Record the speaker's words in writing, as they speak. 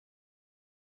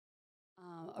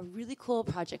a really cool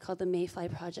project called the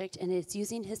Mayfly Project, and it's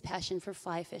using his passion for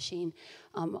fly fishing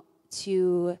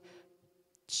to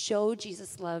show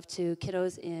Jesus' love to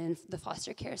kiddos in the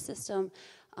foster care system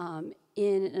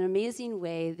in an amazing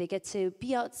way. They get to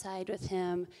be outside with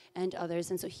him and others,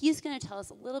 and so he's going to tell us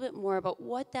a little bit more about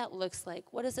what that looks like.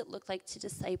 What does it look like to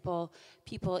disciple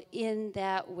people in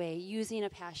that way, using a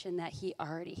passion that he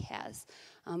already has?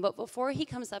 But before he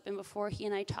comes up and before he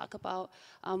and I talk about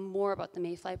more about the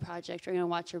Mayfly Project, we're going to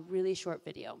watch a really short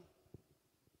video.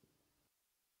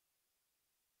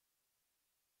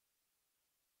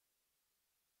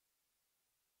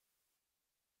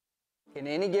 In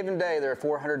any given day, there are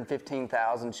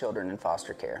 415,000 children in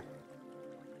foster care.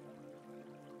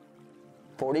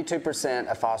 42%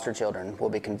 of foster children will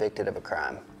be convicted of a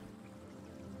crime.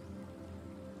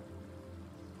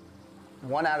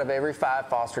 1 out of every 5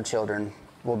 foster children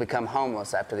will become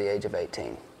homeless after the age of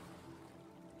 18.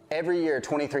 Every year,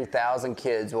 23,000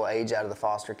 kids will age out of the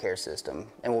foster care system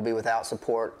and will be without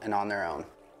support and on their own.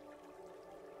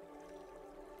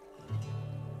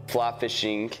 Fly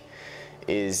fishing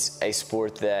is a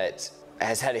sport that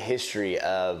has had a history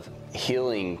of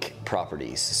healing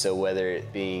properties. So whether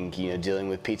it being, dealing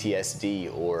with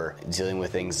PTSD or dealing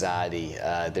with anxiety,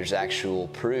 there's actual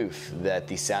proof that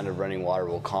the sound of running water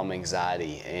will calm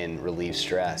anxiety and relieve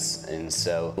stress. And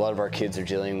so a lot of our kids are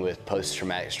dealing with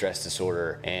post-traumatic stress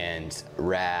disorder and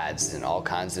RADs and all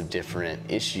kinds of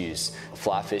different issues.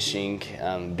 Fly fishing,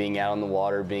 being out on the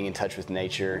water, being in touch with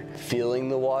nature, feeling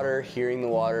the water, hearing the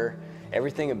water,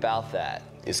 everything about that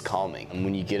is calming. And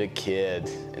when you get a kid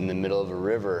in the middle of a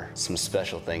river, some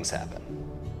special things happen.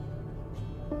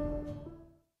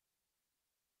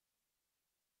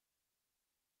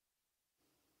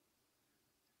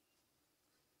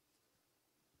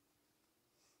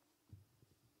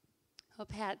 Well,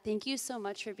 Pat, thank you so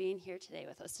much for being here today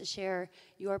with us to share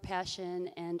your passion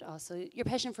and also your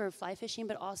passion for fly fishing,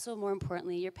 but also more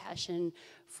importantly, your passion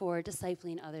for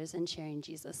discipling others and sharing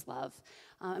Jesus' love.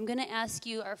 I'm going to ask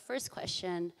you our first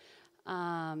question,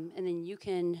 and then you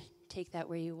can take that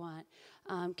where you want.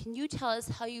 Can you tell us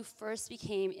how you first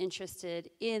became interested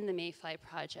in the Mayfly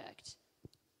Project?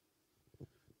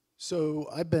 So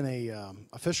I've been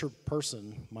a fisher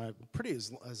person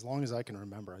as long as I can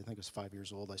remember. I think it was 5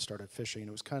 years old I started fishing.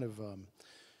 It was kind of,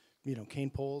 cane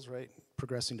poles, right?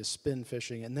 Progressing to spin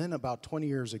fishing. And then about 20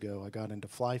 years ago, I got into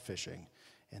fly fishing.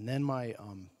 And then my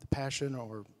passion,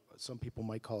 or some people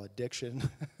might call addiction,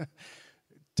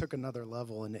 took another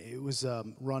level. And it was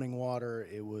running water.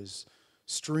 It was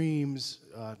streams,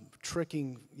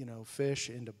 tricking,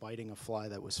 fish into biting a fly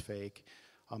that was fake.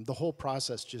 The whole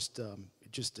process just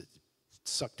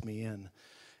sucked me in.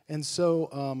 And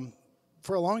so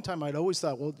for a long time, I'd always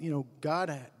thought, well,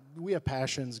 we have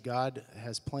passions. God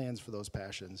has plans for those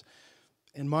passions.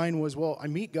 And mine was, well, I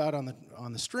meet God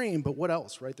on the stream, but what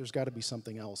else, right? There's got to be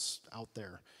something else out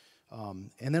there.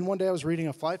 And then one day I was reading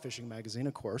a fly fishing magazine,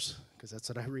 of course, because that's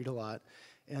what I read a lot.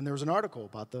 And there was an article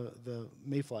about the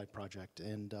Mayfly Project,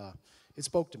 and it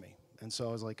spoke to me. And so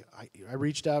I was like, I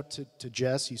reached out to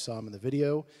Jess. You saw him in the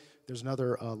video. There's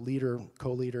another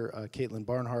co-leader, Caitlin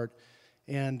Barnhart,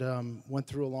 and went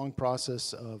through a long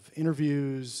process of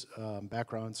interviews,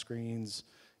 background screens,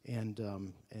 and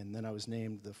then I was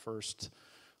named the first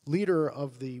leader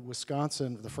of the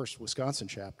first Wisconsin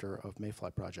chapter of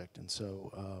Mayfly Project. And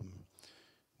so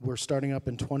we're starting up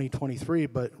in 2023,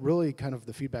 but really kind of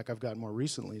the feedback I've gotten more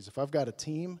recently is if I've got a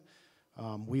team,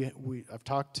 I've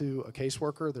talked to a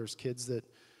caseworker. There's kids that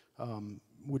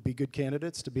would be good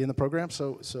candidates to be in the program.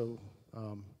 So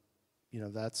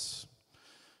that's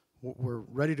we're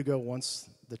ready to go once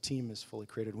the team is fully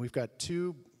created. And we've got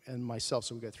 2 and myself,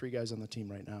 so we've got 3 guys on the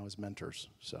team right now as mentors.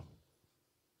 So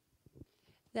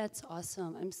That's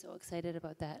awesome. I'm so excited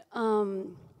about that.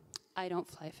 I don't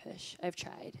fly fish. I've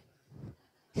tried.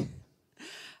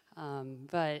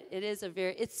 But it is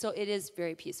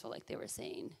very peaceful, like they were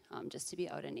saying, just to be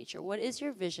out in nature. What is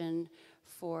your vision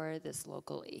for this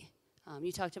locally?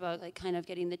 You talked about kind of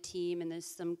getting the team, and there's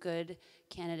some good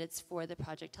candidates for the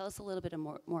project. Tell us a little bit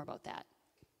more about that.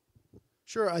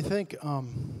 Sure. I think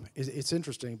it's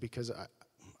interesting because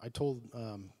I told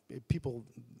people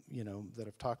that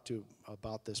I've talked to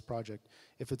about this project,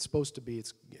 if it's supposed to be,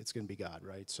 it's going to be God,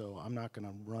 right? So I'm not going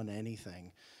to run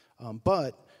anything,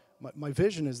 but my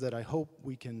vision is that I hope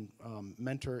we can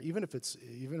mentor, even if it's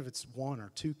 1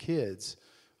 or 2 kids,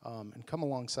 and come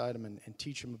alongside them and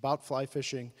teach them about fly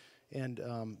fishing, and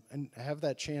have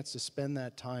that chance to spend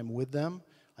that time with them.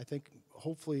 I think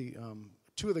hopefully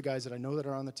 2 of the guys that I know that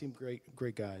are on the team,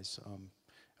 great guys.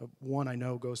 One I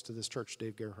know goes to this church.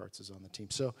 Dave Gerhardt is on the team.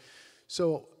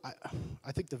 So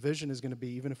I think the vision is going to be,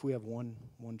 even if we have one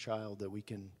child, that we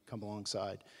can come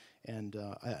alongside. And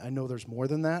I know there's more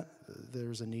than that.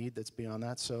 There's a need that's beyond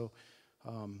that. So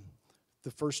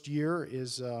the first year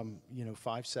is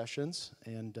 5 sessions,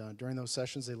 and during those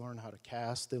sessions they learn how to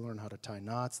cast, they learn how to tie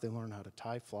knots, they learn how to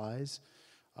tie flies.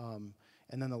 And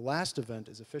then the last event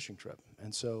is a fishing trip.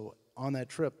 And so on that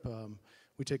trip,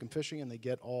 we take them fishing, and they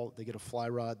get a fly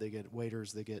rod, they get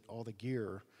waders, they get all the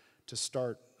gear to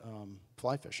start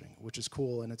fly fishing, which is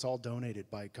cool. And it's all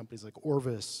donated by companies like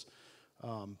Orvis,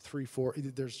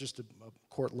 3-4. There's just a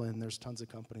Cortland. There's tons of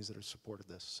companies that have supported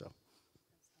this.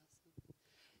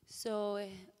 So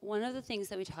one of the things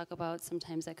that we talk about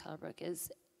sometimes at Callowbrook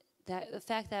is that the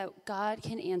fact that God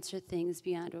can answer things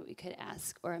beyond what we could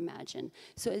ask or imagine.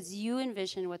 So as you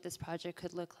envision what this project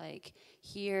could look like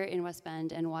here in West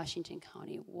Bend and Washington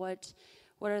County, what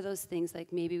are those things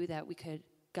like maybe that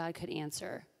God could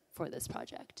answer for this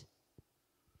project?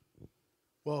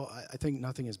 Well, I think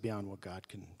nothing is beyond what God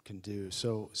can do.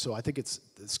 So I think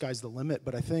the sky's the limit.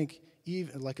 But I think,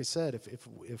 even like I said,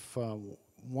 if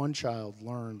one child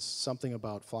learns something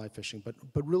about fly fishing, but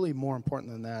really more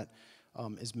important than that,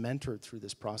 is mentored through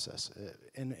this process.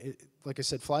 Like I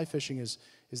said, fly fishing is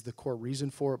the core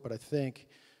reason for it. But I think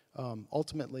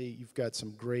ultimately you've got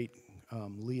some great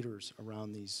leaders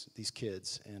around these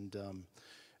kids, and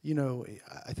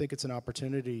I think it's an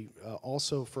opportunity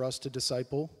also for us to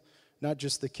disciple not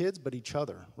just the kids, but each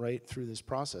other, right, through this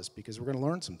process, because we're going to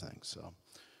learn some things.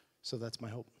 So that's my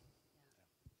hope.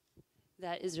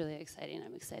 That is really exciting.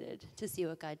 I'm excited to see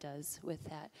what God does with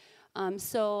that.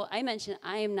 So I mentioned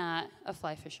I am not a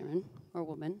fly fisherman or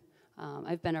woman.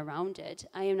 I've been around it.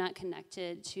 I am not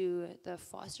connected to the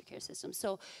foster care system.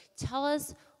 So tell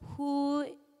us who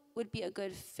would be a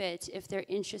good fit if they're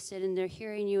interested and they're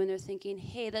hearing you and they're thinking,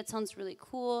 hey, that sounds really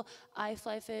cool. I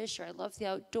fly fish, or I love the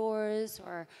outdoors,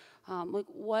 or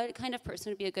what kind of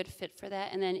person would be a good fit for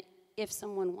that? And then if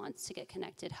someone wants to get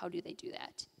connected, how do they do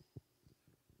that?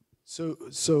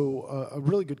 So a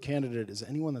really good candidate is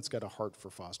anyone that's got a heart for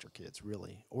foster kids,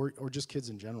 really, or just kids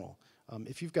in general.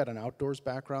 If you've got an outdoors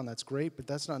background, that's great, but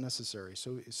that's not necessary.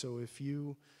 So if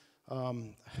you,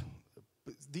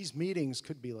 these meetings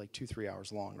could be like 2-3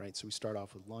 hours long, right? So we start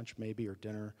off with lunch maybe, or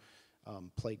dinner,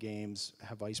 play games,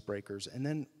 have icebreakers, and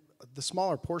then the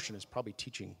smaller portion is probably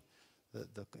teaching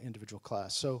the individual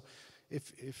class. So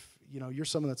if you're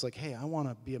someone that's like, hey, I want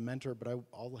to be a mentor, but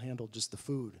I'll handle just the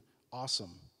food,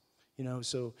 awesome.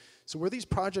 So where these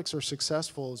projects are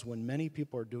successful is when many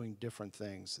people are doing different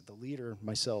things. The leader,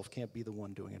 myself, can't be the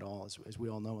one doing it all, as we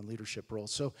all know in leadership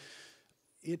roles. So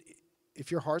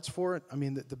if your heart's for it, I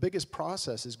mean, the biggest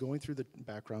process is going through the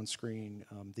background screen,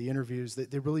 the interviews.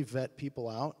 They really vet people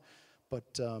out,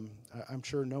 but I'm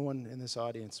sure no one in this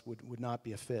audience would not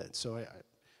be a fit. So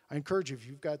I encourage you, if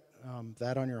you've got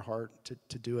that on your heart,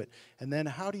 to do it. And then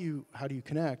how do you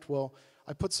connect? Well,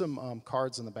 I put some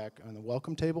cards on the back on the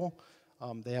welcome table.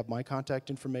 They have my contact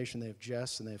information. They have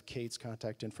Jess and they have Kate's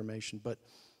contact information. But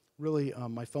really,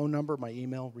 my phone number, my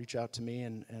email, reach out to me,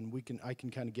 and I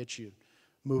can kind of get you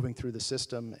moving through the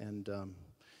system. And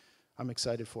I'm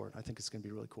excited for it. I think it's going to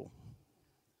be really cool.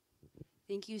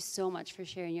 Thank you so much for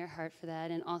sharing your heart for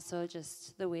that, and also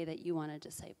just the way that you want to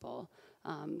disciple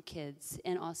kids,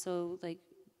 and also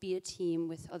be a team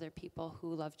with other people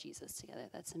who love Jesus together.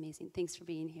 That's amazing. Thanks for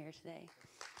being here today.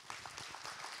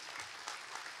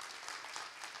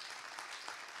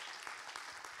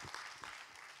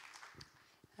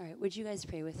 All right, would you guys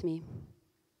pray with me?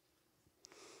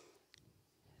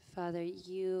 Father,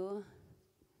 you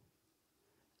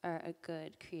are a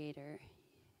good creator.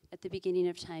 At the beginning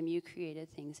of time, you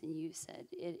created things, and you said,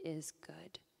 it is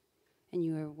good, and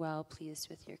you are well pleased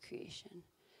with your creation.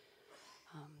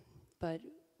 But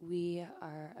we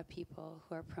are a people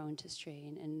who are prone to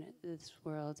strain, and this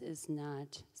world is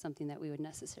not something that we would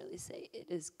necessarily say it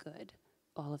is good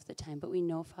all of the time. But we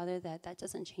know, Father, that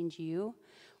doesn't change you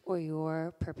or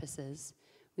your purposes.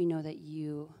 We know that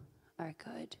you are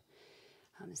good.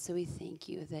 So we thank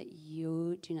you that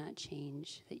you do not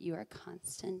change, that you are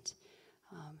constant,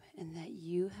 and that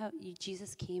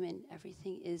Jesus came and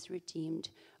everything is redeemed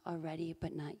already,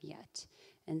 but not yet.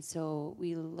 And so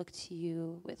we look to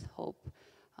you with hope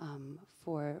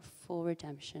for full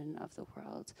redemption of the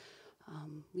world.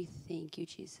 We thank you,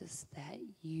 Jesus, that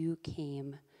you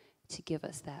came to give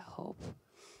us that hope.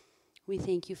 We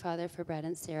thank you, Father, for Brad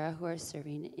and Sarah, who are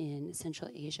serving in Central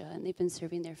Asia, and they've been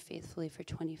serving there faithfully for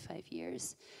 25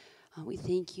 years. We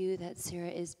thank you that Sarah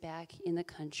is back in the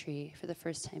country for the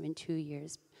first time in 2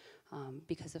 years.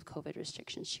 Because of COVID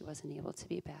restrictions, she wasn't able to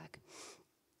be back.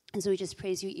 And so we just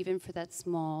praise you even for that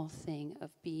small thing of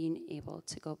being able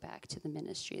to go back to the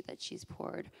ministry that she's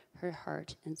poured her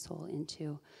heart and soul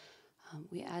into.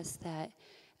 We ask that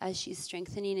as she's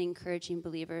strengthening and encouraging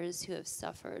believers who have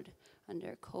suffered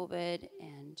under COVID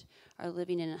and are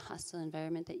living in a hostile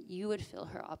environment, that you would fill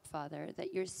her up, Father,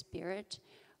 that your Spirit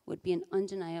would be an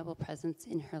undeniable presence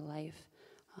in her life,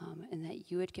 and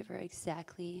that you would give her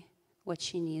exactly what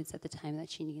she needs at the time that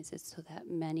she needs it, so that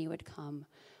many would come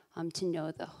to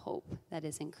know the hope that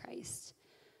is in Christ.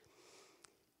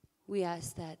 We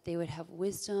ask that they would have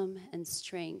wisdom and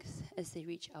strength as they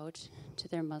reach out to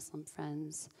their Muslim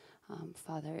friends.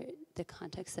 Father, the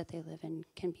context that they live in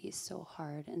can be so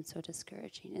hard and so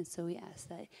discouraging, and so we ask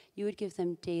that you would give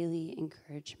them daily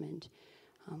encouragement.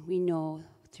 We know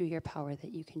through your power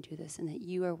that you can do this, and that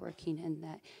you are working, and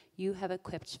that you have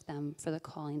equipped them for the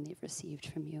calling they've received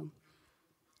from you.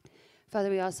 Father,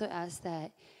 we also ask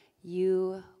that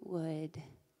you would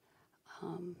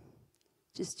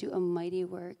just do a mighty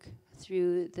work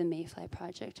through the Mayfly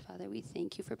Project. Father, we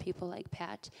thank you for people like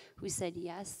Pat who said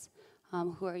yes,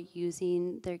 who are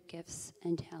using their gifts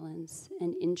and talents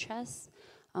and interests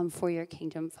for your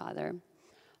kingdom, Father.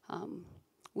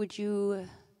 Would you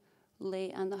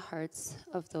lay on the hearts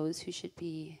of those who should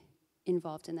be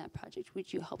involved in that project?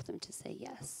 Would you help them to say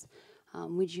yes?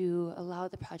 Would you allow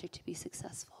the project to be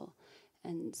successful,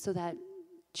 and so that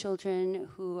children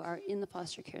who are in the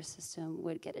foster care system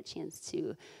would get a chance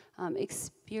to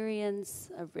experience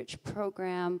a rich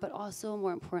program, but also,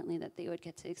 more importantly, that they would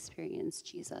get to experience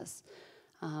Jesus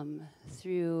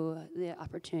through the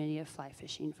opportunity of fly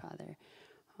fishing, Father.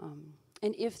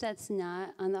 And if that's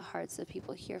not on the hearts of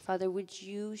people here, Father, would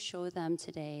you show them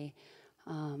today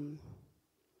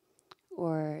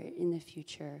or in the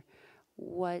future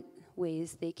what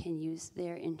ways they can use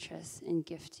their interests and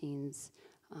giftings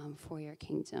for your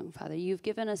kingdom, Father. You've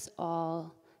given us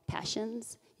all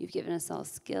passions. You've given us all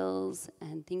skills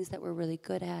and things that we're really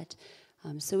good at.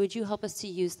 So would you help us to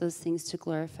use those things to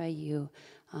glorify you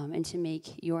and to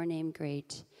make your name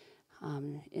great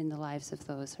in the lives of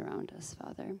those around us,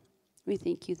 Father. We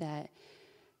thank you that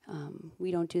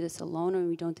we don't do this alone, and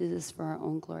we don't do this for our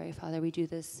own glory, Father. We do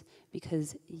this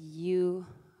because you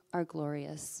are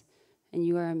glorious and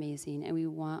you are amazing, and we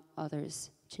want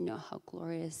others to know how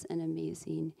glorious and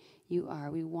amazing you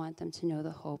are. We want them to know the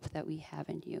hope that we have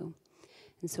in you.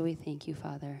 And so we thank you,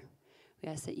 Father. We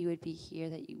ask that you would be here,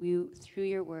 that you through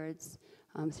your words,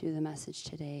 through the message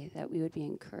today, that we would be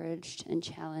encouraged and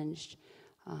challenged,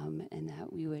 and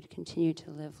that we would continue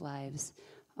to live lives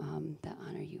that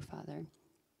honor you, Father.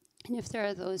 And if there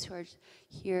are those who are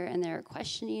here and they're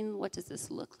questioning, what does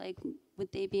this look like,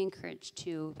 would they be encouraged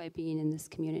too by being in this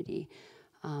community?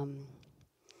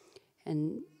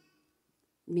 And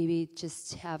maybe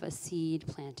just have a seed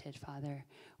planted, Father.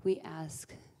 We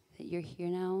ask that you're here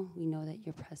now. We know that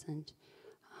you're present.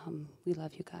 We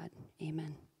love you, God.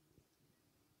 Amen.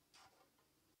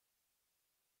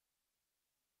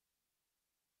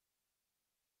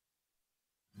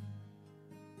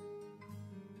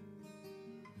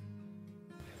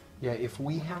 Yeah, if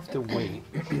we have to wait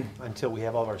until we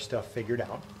have all of our stuff figured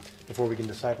out before we can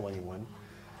disciple anyone,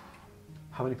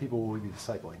 how many people will we be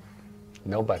discipling?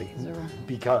 Nobody. Zero.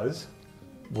 Because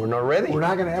We're not ready. we're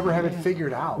not going to ever have it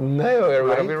figured out. No, we're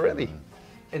Right? going to be ready.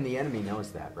 And the enemy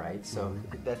knows that, right? So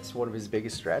that's one of his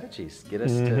biggest strategies. Get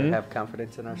us to have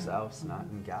confidence in ourselves, not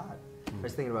in God. I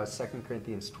was thinking about 2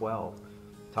 Corinthians 12.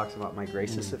 Talks about my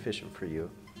grace is sufficient for you.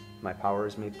 My power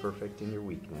is made perfect in your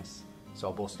weakness. So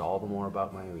I'll boast all the more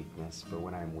about my weakness, for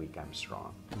when I'm weak, I'm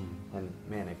strong. And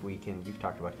man, if we can, you've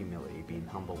talked about humility, being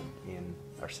humble in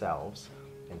ourselves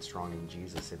and strong in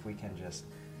Jesus. If we can just,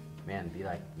 man, be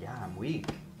like, yeah, I'm weak,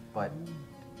 but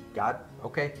God,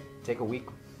 okay, take a weak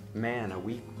man, a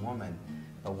weak woman,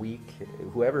 a weak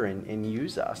whoever, and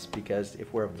use us, because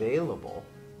if we're available,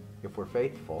 if we're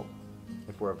faithful,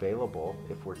 if we're available,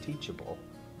 if we're teachable,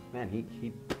 man,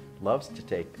 he loves to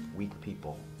take weak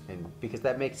people, and because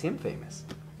that makes him famous.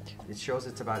 It shows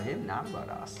it's about him, not about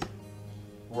us.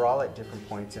 We're all at different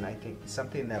points, and I think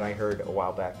something that I heard a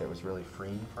while back that was really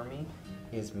freeing for me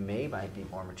is May might be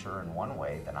more mature in one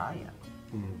way than I am.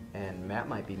 And Matt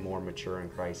might be more mature in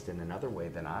Christ in another way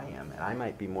than I am. And I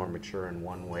might be more mature in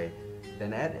one way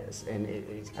than Ed is. And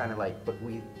it's kind of like, but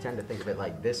we tend to think of it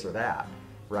like this or that,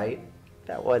 right?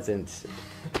 That wasn't...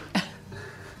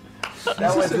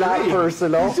 That was not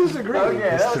personal. He's disagreeing.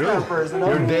 Okay, that was not personal.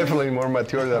 You're definitely more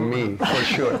mature than me, for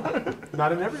sure.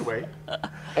 Not in every way.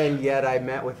 And yet I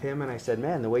met with him and I said,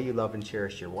 man, the way you love and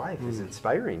cherish your wife is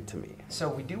inspiring to me. So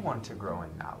we do want to grow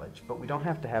in knowledge, but we don't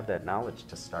have to have that knowledge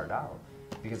to start out.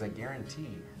 Because I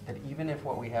guarantee that even if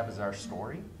what we have is our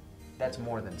story, that's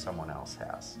more than someone else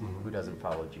has who doesn't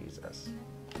follow Jesus.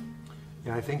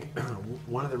 And I think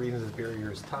one of the reasons this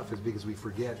barrier is tough is because we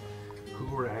forget who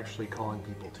we're actually calling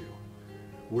people to.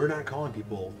 We're not calling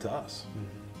people to us.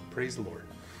 Praise the Lord.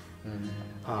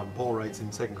 Paul writes in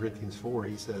 2 Corinthians 4,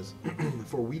 he says,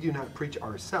 "For we do not preach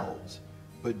ourselves,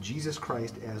 but Jesus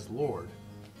Christ as Lord."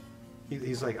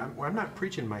 He's like, I'm not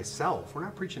preaching myself. We're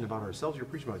not preaching about ourselves. You're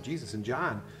preaching about Jesus. And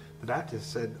John the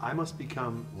Baptist said, I must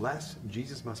become less,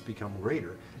 Jesus must become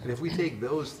greater. And if we take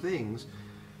those things,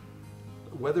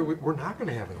 whether we're not going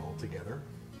to have it all together,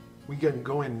 we can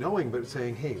go in knowing, but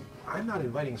saying, hey, I'm not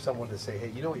inviting someone to say, hey,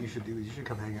 you know what you should do is you should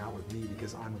come hang out with me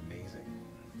because I'm amazing.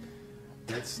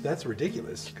 That's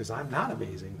ridiculous because I'm not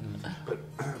amazing. But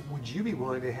would you be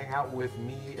willing to hang out with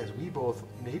me as we both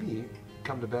maybe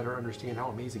come to better understand how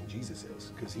amazing Jesus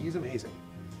is? Because he's amazing.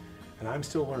 And I'm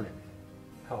still learning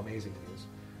how amazing he is.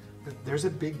 But there's a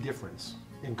big difference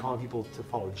in calling people to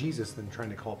follow Jesus than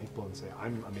trying to call people and say,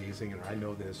 I'm amazing and I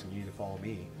know this and you need to follow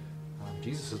me.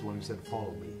 Jesus is the one who said,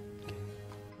 follow me.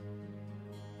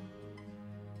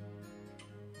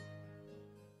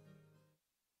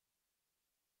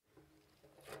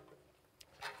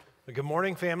 Good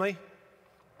morning, family.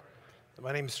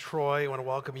 My name is Troy. I want to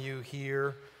welcome you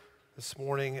here this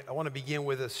morning. I want to begin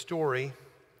with a story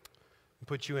and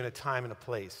put you in a time and a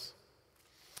place.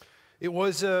 It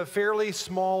was a fairly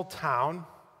small town,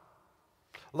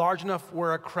 large enough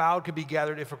where a crowd could be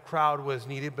gathered if a crowd was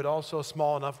needed, but also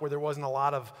small enough where there wasn't a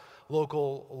lot of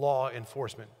local law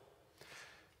enforcement.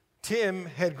 Tim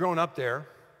had grown up there,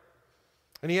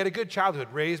 and he had a good childhood,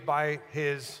 raised by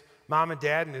his mom and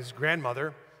dad and his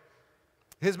grandmother.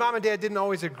 His mom and dad didn't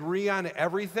always agree on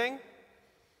everything,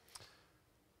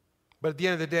 but at the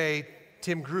end of the day,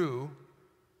 Tim grew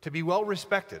to be well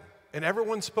respected, and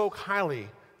everyone spoke highly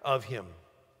of him.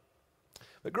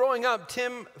 But growing up,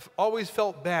 Tim always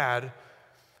felt bad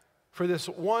for this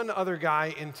one other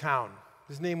guy in town.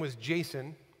 His name was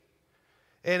Jason,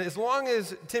 and as long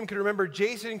as Tim could remember,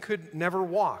 Jason could never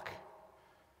walk.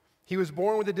 He was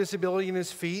born with a disability in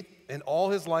his feet, and all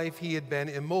his life he had been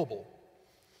immobile.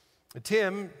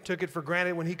 Tim took it for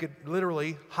granted when he could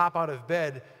literally hop out of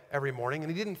bed every morning,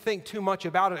 and he didn't think too much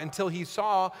about it until he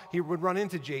saw he would run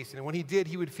into Jason. And when he did,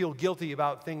 he would feel guilty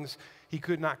about things he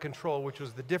could not control, which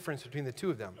was the difference between the two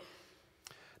of them.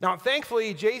 Now,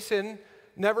 thankfully, Jason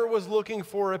never was looking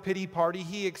for a pity party.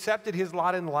 He accepted his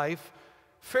lot in life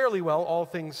fairly well, all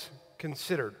things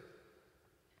considered.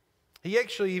 He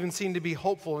actually even seemed to be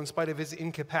hopeful in spite of his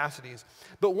incapacities.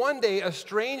 But one day, a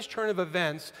strange turn of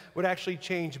events would actually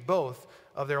change both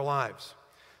of their lives.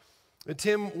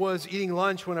 Tim was eating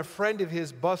lunch when a friend of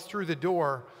his bust through the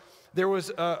door. There was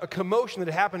a commotion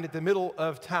that happened at the middle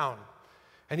of town.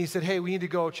 And he said, hey, we need to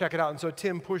go check it out. And so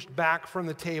Tim pushed back from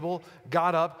the table,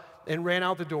 got up, and ran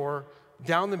out the door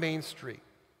down the main street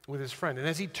with his friend. And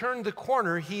as he turned the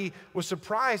corner, he was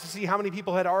surprised to see how many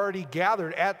people had already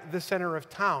gathered at the center of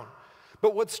town.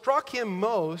 But what struck him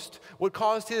most, what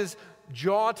caused his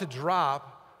jaw to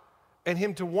drop and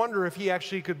him to wonder if he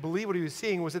actually could believe what he was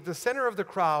seeing, was at the center of the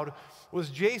crowd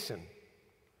was Jason.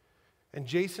 And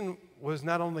Jason was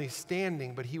not only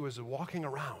standing, but he was walking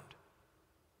around.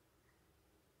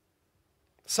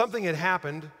 Something had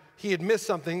happened. He had missed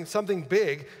something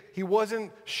big. He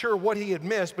wasn't sure what he had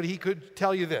missed, but he could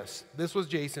tell you this. This was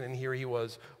Jason, and here he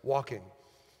was walking.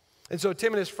 And so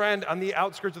Tim and his friend on the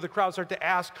outskirts of the crowd start to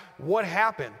ask, what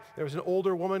happened? There was an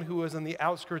older woman who was on the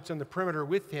outskirts and the perimeter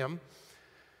with him.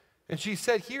 And she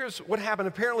said, here's what happened.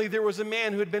 Apparently there was a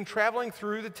man who had been traveling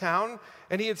through the town,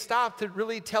 and he had stopped to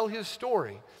really tell his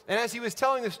story. And as he was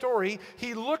telling the story,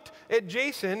 he looked at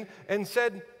Jason and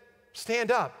said, stand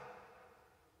up.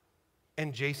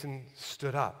 And Jason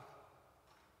stood up.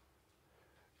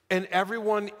 And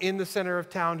everyone in the center of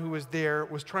town who was there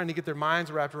was trying to get their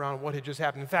minds wrapped around what had just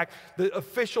happened. In fact, the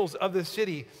officials of the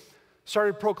city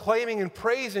started proclaiming and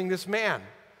praising this man.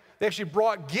 They actually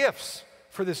brought gifts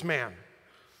for this man.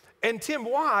 And Tim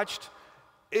watched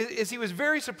as he was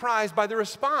very surprised by the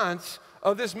response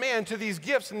of this man to these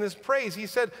gifts and this praise. He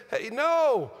said, hey,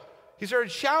 no. He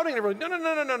started shouting at everyone,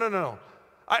 no.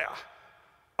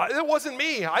 It wasn't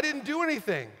me. I didn't do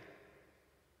anything.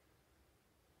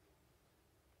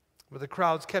 But the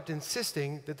crowds kept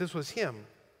insisting that this was him.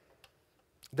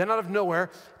 Then out of nowhere,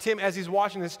 Tim, as he's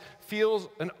watching this, feels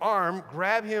an arm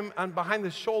grab him on behind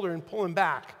the shoulder and pull him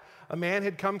back. A man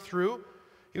had come through.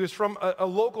 He was from a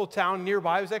local town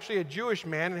nearby. He was actually a Jewish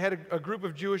man and had a group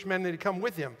of Jewish men that had come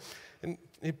with him. And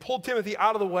he pulled Timothy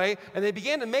out of the way, and they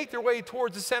began to make their way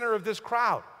towards the center of this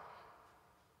crowd.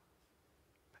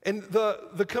 And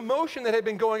the commotion that had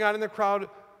been going on in the crowd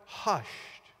hushed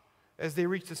as they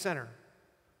reached the center.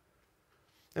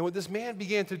 And what this man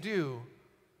began to do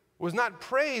was not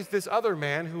praise this other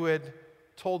man who had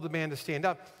told the man to stand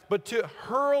up, but to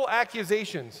hurl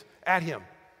accusations at him.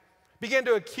 Began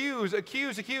to accuse.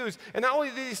 And not only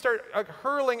did he start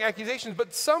hurling accusations,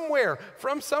 but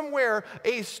from somewhere,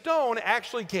 a stone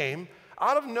actually came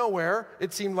out of nowhere,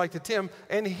 it seemed like to Tim,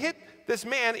 and hit this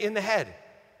man in the head.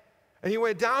 And he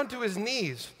went down to his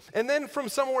knees. And then from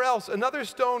somewhere else, another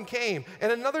stone came,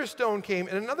 and another stone came,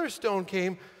 and another stone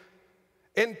came.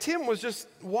 And Tim was just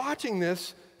watching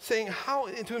this, saying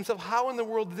to himself, how in the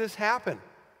world did this happen?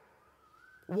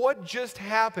 What just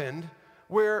happened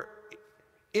where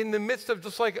in the midst of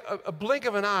just like a blink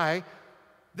of an eye,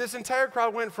 this entire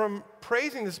crowd went from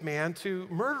praising this man to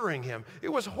murdering him? It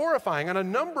was horrifying on a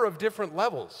number of different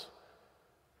levels.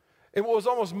 And what was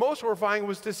almost most horrifying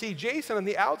was to see Jason on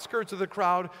the outskirts of the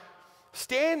crowd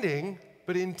standing,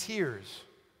 but in tears,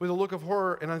 with a look of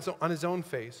horror on his own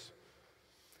face.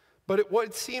 But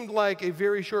what seemed like a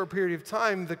very short period of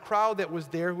time, the crowd that was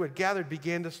there who had gathered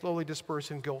began to slowly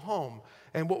disperse and go home.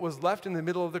 And what was left in the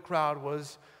middle of the crowd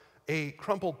was a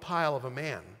crumpled pile of a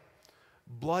man,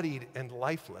 bloodied and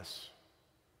lifeless.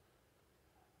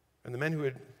 And the men who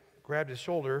had grabbed his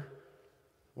shoulder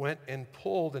went and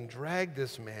pulled and dragged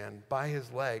this man by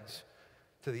his legs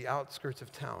to the outskirts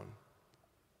of town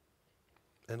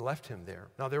and left him there.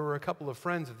 Now, there were a couple of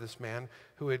friends of this man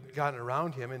who had gotten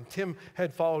around him, and Tim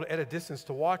had followed at a distance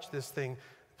to watch this thing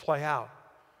play out.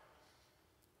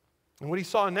 And what he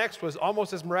saw next was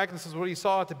almost as miraculous as what he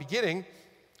saw at the beginning.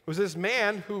 Was this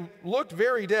man who looked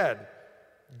very dead,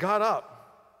 got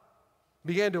up,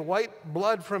 began to wipe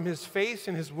blood from his face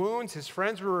and his wounds. His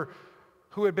friends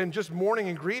who had been just mourning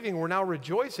and grieving were now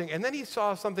rejoicing. And then he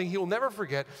saw something he will never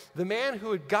forget. The man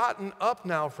who had gotten up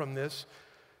now from this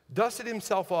dusted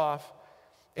himself off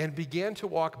and began to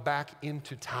walk back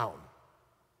into town.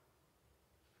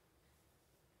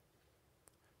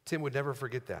 Tim would never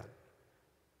forget that.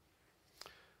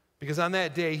 Because on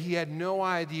that day, he had no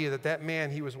idea that that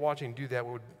man he was watching do that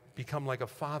would become like a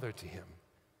father to him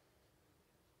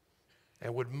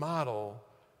and would model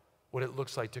what it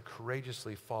looks like to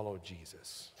courageously follow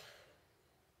Jesus.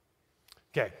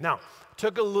 Okay, now,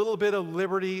 took a little bit of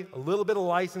liberty, a little bit of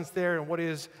license there in what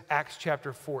is Acts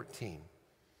chapter 14.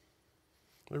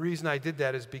 The reason I did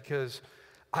that is because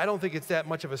I don't think it's that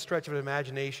much of a stretch of an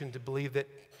imagination to believe that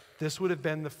this would have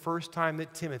been the first time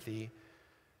that Timothy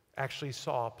actually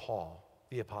saw Paul,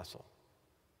 the apostle.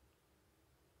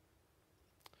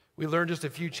 We learned just a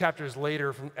few chapters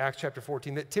later from Acts chapter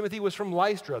 14 that Timothy was from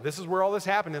Lystra. This is where all this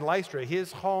happened, in Lystra,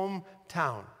 his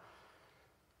hometown.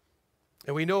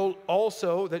 And we know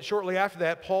also that shortly after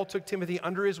that, Paul took Timothy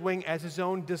under his wing as his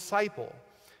own disciple.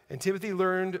 And Timothy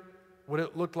learned what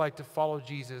it looked like to follow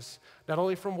Jesus, not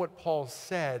only from what Paul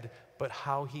said, but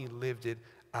how he lived it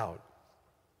out.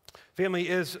 Family,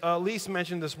 as Lise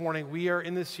mentioned this morning, we are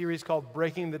in this series called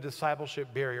Breaking the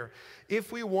Discipleship Barrier.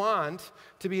 If we want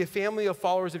to be a family of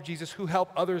followers of Jesus who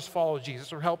help others follow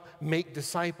Jesus or help make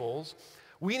disciples,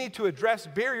 we need to address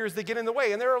barriers that get in the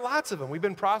way, and there are lots of them. We've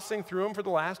been processing through them for the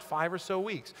last 5 or so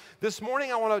weeks. This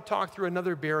morning, I want to talk through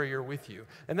another barrier with you,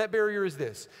 and that barrier is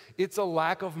this. It's a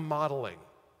lack of modeling.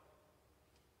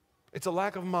 It's a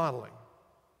lack of modeling.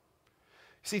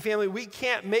 See, family, we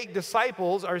can't make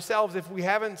disciples ourselves if we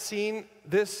haven't seen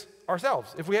this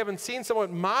ourselves, if we haven't seen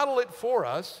someone model it for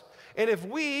us, and if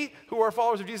we, who are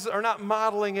followers of Jesus, are not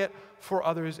modeling it for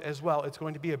others as well. It's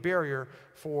going to be a barrier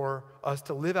for us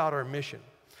to live out our mission.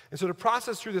 And so to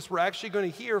process through this, we're actually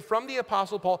going to hear from the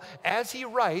Apostle Paul as he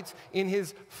writes in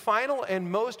his final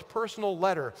and most personal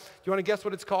letter. Do you want to guess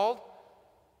what it's called?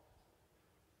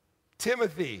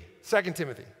 Timothy, 2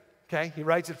 Timothy. Okay, he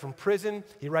writes it from prison,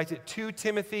 he writes it to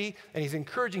Timothy, and he's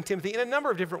encouraging Timothy in a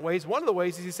number of different ways. One of the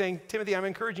ways is he's saying, Timothy, I'm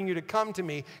encouraging you to come to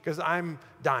me because I'm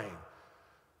dying.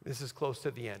 This is close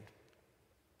to the end.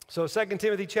 So 2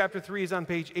 Timothy chapter 3 is on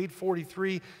page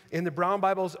 843 in the brown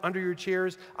Bibles under your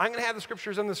chairs. I'm going to have the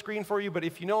scriptures on the screen for you, but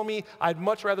if you know me, I'd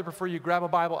much rather prefer you grab a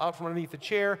Bible out from underneath the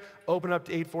chair, open up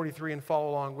to 843 and follow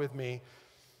along with me.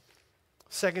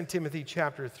 2 Timothy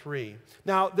chapter 3.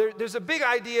 Now, there's a big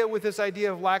idea with this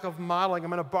idea of lack of modeling. I'm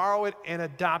going to borrow it and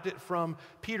adopt it from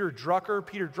Peter Drucker.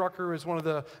 Peter Drucker is one of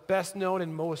the best known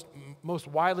and most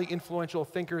widely influential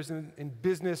thinkers in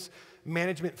business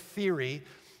management theory.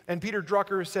 And Peter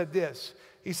Drucker said this.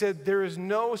 He said, there is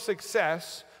no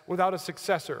success without a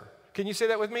successor. Can you say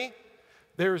that with me?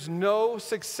 There's no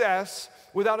success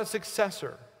without a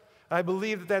successor. I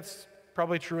believe that that's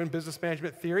probably true in business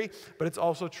management theory, but it's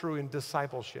also true in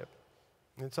discipleship.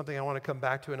 And it's something I want to come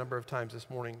back to a number of times this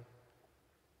morning.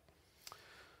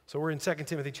 So we're in 2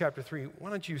 Timothy chapter 3. Why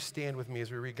don't you stand with me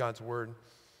as we read God's word?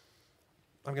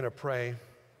 I'm going to pray.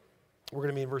 We're going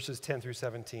to be in verses 10 through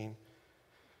 17.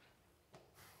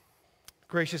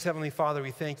 Gracious Heavenly Father, we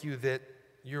thank you that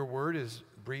your word is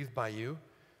breathed by you.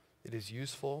 It is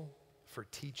useful for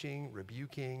teaching,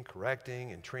 rebuking,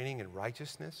 correcting, and training in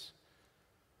righteousness.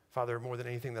 Father, more than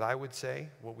anything that I would say,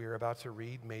 what we are about to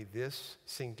read, may this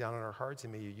sink down in our hearts,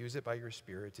 and may you use it by your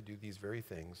Spirit to do these very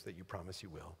things that you promise you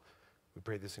will. We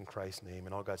pray this in Christ's name,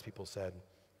 and all God's people said,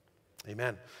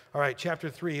 amen. All right, chapter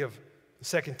 3 of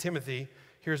 2 Timothy,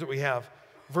 here's what we have.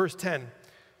 Verse 10,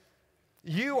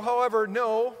 you, however,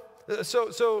 know...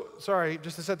 Sorry,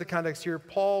 just to set the context here,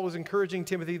 Paul was encouraging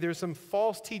Timothy. There's some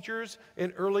false teachers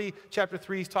in early chapter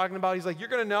 3 he's talking about. He's like, you're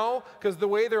going to know because the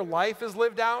way their life is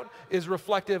lived out is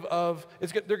reflective of,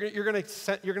 you're going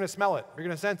to smell it. You're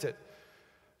going to sense it.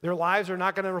 Their lives are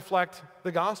not going to reflect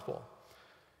the gospel.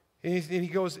 And he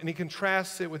goes and he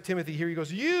contrasts it with Timothy here. He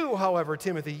goes, you, however,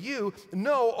 Timothy, you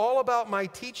know all about my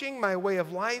teaching, my way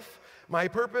of life, my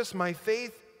purpose, my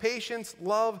faith, patience,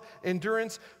 love,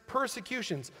 endurance,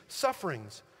 persecutions,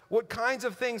 sufferings. What kinds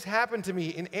of things happened to me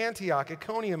in Antioch,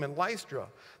 Iconium, and Lystra?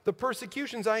 The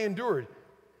persecutions I endured.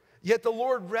 Yet the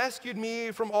Lord rescued me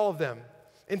from all of them.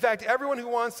 In fact, everyone who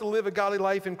wants to live a godly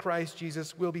life in Christ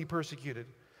Jesus will be persecuted,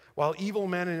 while evil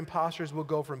men and impostors will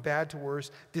go from bad to worse,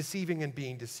 deceiving and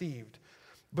being deceived.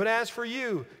 But as for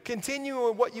you, continue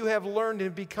in what you have learned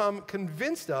and become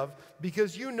convinced of,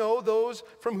 because you know those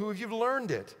from whom you've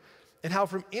learned it, and how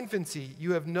from infancy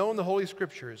you have known the Holy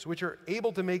Scriptures, which are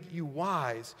able to make you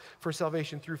wise for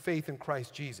salvation through faith in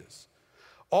Christ Jesus.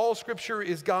 All Scripture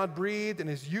is God-breathed and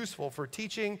is useful for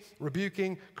teaching,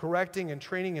 rebuking, correcting, and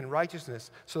training in righteousness,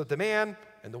 so that the man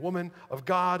and the woman of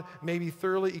God may be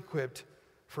thoroughly equipped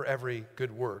for every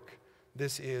good work.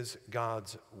 This is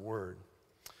God's word.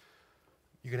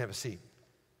 You can have a seat.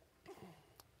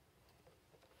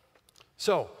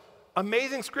 So,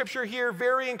 amazing scripture here,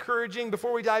 very encouraging.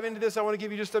 Before we dive into this, I want to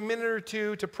give you just a minute or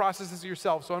two to process this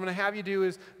yourself. So what I'm going to have you do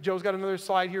is, Joe's got another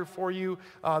slide here for you.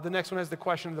 The next one has the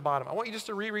question at the bottom. I want you just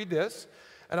to reread this,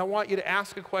 and I want you to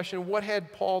ask a question. What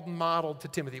had Paul modeled to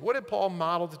Timothy? What did Paul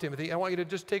model to Timothy? I want you to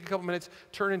just take a couple minutes,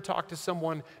 turn and talk to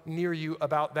someone near you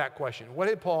about that question. What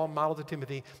did Paul model to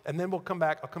Timothy? And then we'll come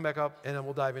back. I'll come back up, and then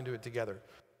we'll dive into it together.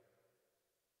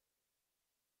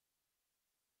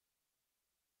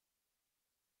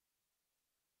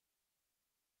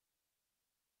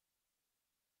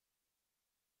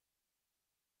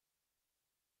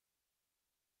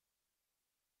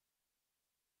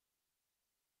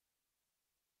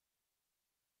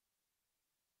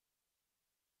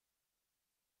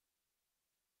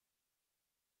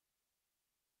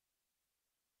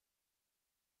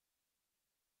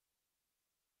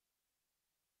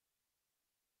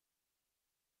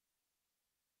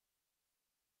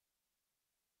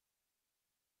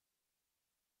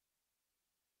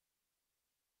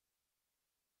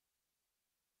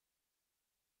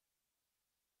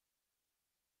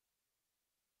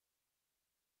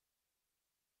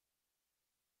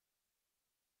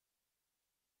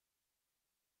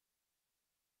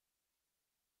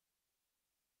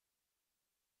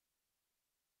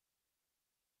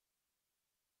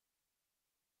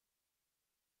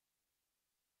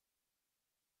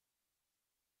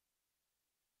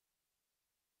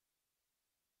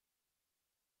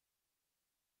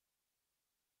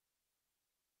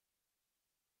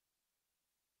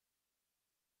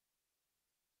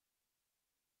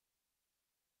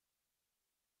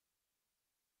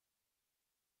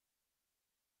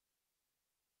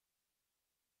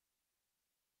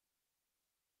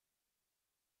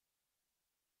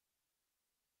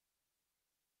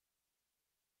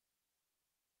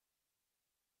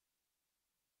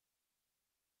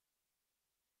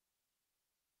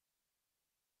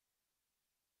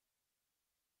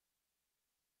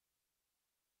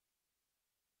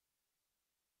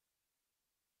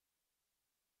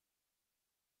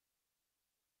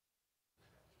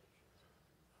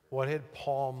 What had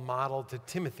Paul modeled to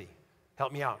Timothy?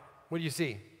 Help me out. What do you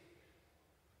see?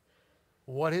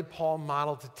 What had Paul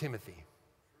modeled to Timothy?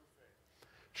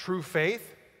 True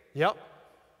faith. Yep.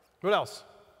 What else?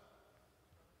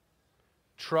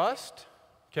 Trust.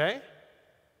 Okay.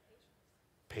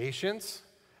 Patience.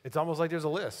 It's almost like there's a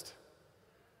list.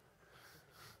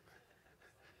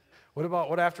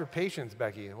 What after patience,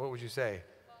 Becky? What would you say?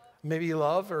 Maybe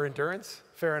love or endurance?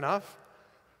 Fair enough.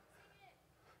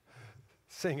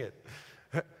 Sing it.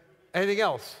 Anything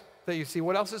else that you see?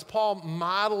 What else is Paul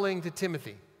modeling to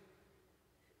Timothy?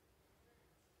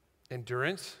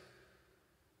 Endurance.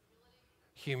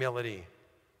 Humility.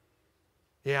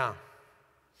 Yeah.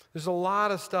 There's a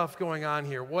lot of stuff going on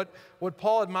here. What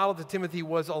Paul had modeled to Timothy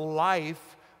was a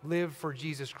life lived for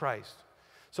Jesus Christ.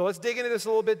 So let's dig into this a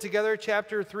little bit together.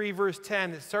 Chapter 3, verse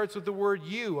 10. It starts with the word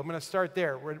you. I'm going to start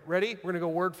there. Ready? We're going to go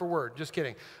word for word. Just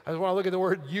kidding. I just want to look at the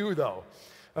word you, though.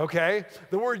 Okay?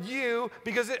 The word you,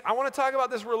 because I want to talk about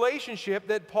this relationship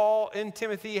that Paul and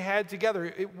Timothy had together.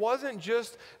 It wasn't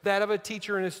just that of a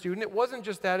teacher and a student. It wasn't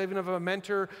just that even of a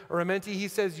mentor or a mentee. He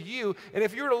says you. And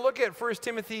if you were to look at 1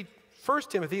 Timothy,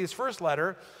 his first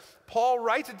letter, Paul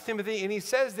writes it to Timothy, and he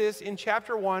says this in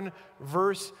chapter 1,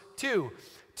 verse 2.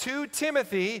 To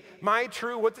Timothy, my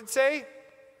true, what did it say?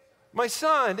 My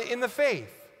son in the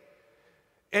faith.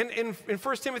 And in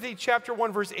 1 Timothy chapter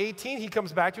 1, verse 18, he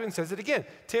comes back to it and says it again.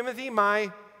 Timothy,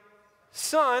 my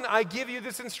son, I give you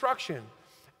this instruction.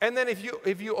 And then if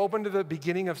you open to the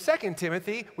beginning of 2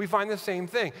 Timothy, we find the same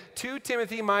thing. To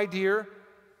Timothy, my dear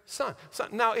son.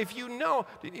 Now, if you know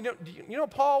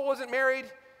Paul wasn't married.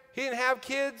 He didn't have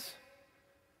kids.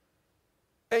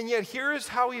 And yet here's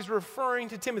how he's referring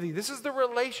to Timothy. This is the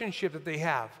relationship that they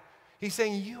have. He's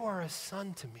saying, you are a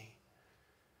son to me.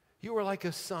 You are like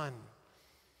a son.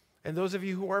 And those of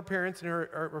you who are parents and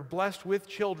are blessed with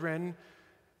children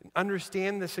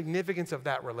understand the significance of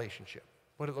that relationship,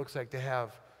 what it looks like to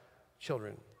have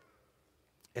children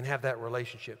and have that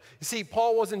relationship. You see,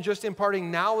 Paul wasn't just imparting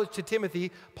knowledge to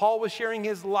Timothy. Paul was sharing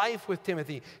his life with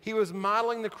Timothy. He was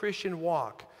modeling the Christian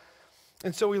walk.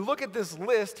 And so we look at this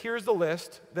list. Here's the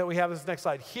list that we have on this next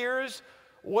slide. Here's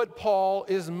what Paul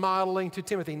is modeling to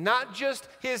Timothy. Not just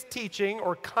his teaching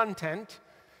or content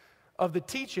of the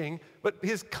teaching, but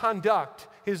his conduct,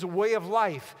 his way of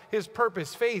life, his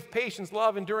purpose, faith, patience,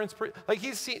 love, endurance. Like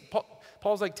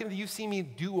Paul's like, Timothy, you see me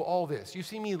do all this. You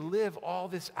see me live all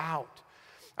this out.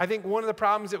 I think one of the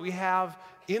problems that we have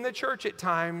in the church at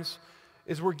times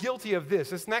is we're guilty of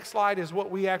this. This next slide is what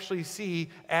we actually see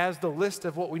as the list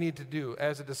of what we need to do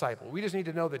as a disciple. We just need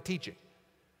to know the teaching.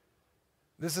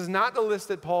 This is not the list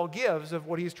that Paul gives of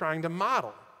what he's trying to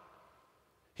model.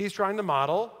 He's trying to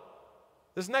model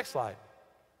this next slide.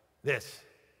 This.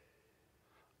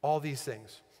 All these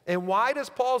things. And why does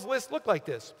Paul's list look like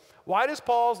this? Why does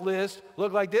Paul's list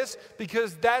look like this?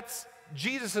 Because that's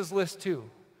Jesus' list too.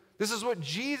 This is what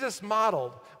Jesus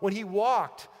modeled when he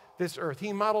walked this earth.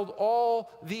 He modeled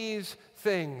all these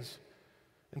things.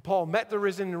 And Paul met the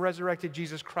risen and resurrected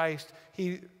Jesus Christ.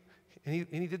 He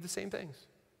did the same things.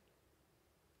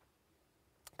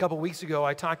 A couple weeks ago,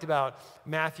 I talked about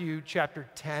Matthew chapter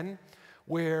 10,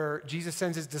 where Jesus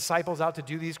sends his disciples out to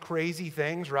do these crazy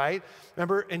things, right?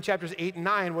 Remember in chapters 8 and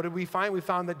 9, what did we find? We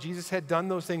found that Jesus had done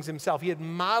those things himself. He had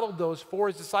modeled those for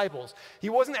his disciples. He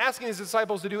wasn't asking his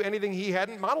disciples to do anything he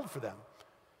hadn't modeled for them.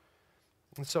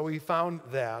 And so we found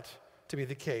that to be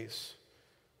the case.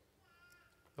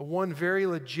 The one very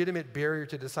legitimate barrier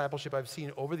to discipleship I've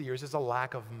seen over the years is a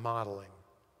lack of modeling.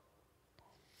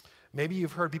 Maybe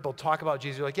you've heard people talk about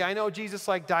Jesus. You're like, yeah, I know Jesus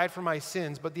died for my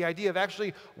sins, but the idea of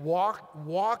actually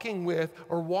walking with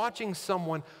or watching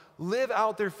someone live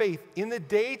out their faith in the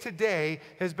day-to-day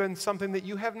has been something that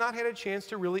you have not had a chance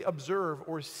to really observe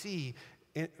or see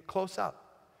close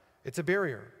up. It's a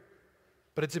barrier,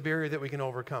 but it's a barrier that we can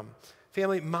overcome.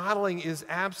 Family, modeling is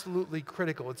absolutely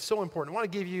critical. It's so important. I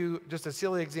want to give you just a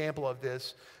silly example of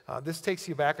this. This takes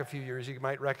you back a few years. You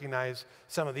might recognize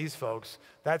some of these folks.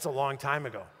 That's a long time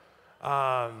ago. If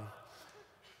I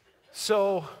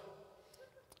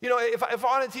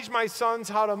want to teach my sons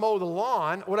how to mow the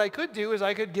lawn, what I could do is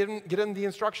I could get them the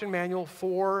instruction manual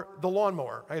for the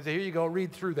lawnmower. I could say, here you go,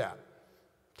 read through that.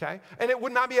 Okay? And it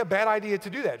would not be a bad idea to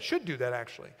do that. Should do that,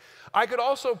 actually. I could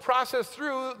also process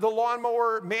through the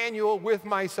lawnmower manual with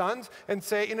my sons and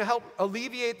say, help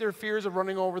alleviate their fears of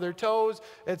running over their toes,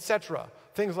 etc.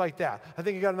 Things like that. I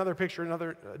think you got another picture,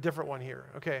 another different one here.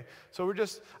 Okay? So we're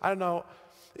just, I don't know.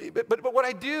 But what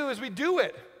I do is we do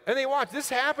it. And they watch. This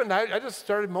happened. I just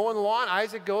started mowing the lawn.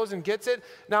 Isaac goes and gets it.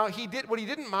 Now, what he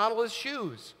didn't model is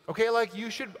shoes. Okay? You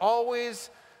should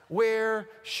always wear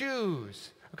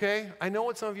shoes. Okay? I know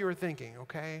what some of you are thinking,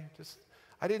 okay?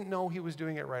 I didn't know he was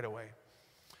doing it right away.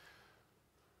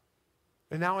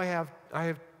 And now I have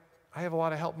a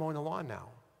lot of help mowing the lawn now.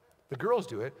 The girls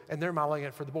do it, and they're modeling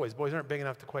it for the boys. Boys aren't big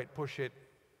enough to quite push it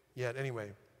yet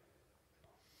anyway.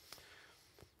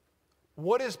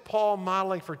 What is Paul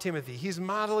modeling for Timothy? He's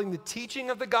modeling the teaching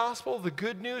of the gospel, the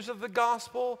good news of the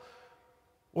gospel,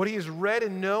 what he has read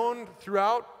and known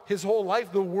throughout his whole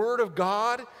life, the Word of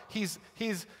God. He's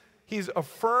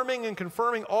affirming and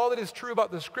confirming all that is true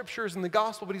about the Scriptures and the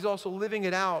gospel, but he's also living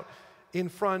it out in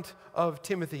front of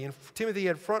Timothy. And Timothy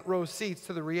had front row seats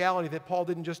to the reality that Paul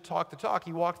didn't just talk the talk,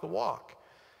 he walked the walk.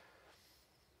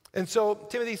 And so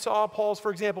Timothy saw Paul's,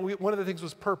 for example, one of the things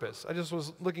was purpose. I just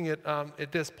was looking at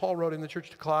this. Paul wrote in the church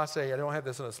to Colossae, I don't have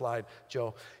this on a slide,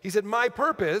 Joe. He said, my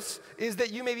purpose is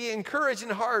that you may be encouraged in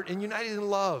heart and united in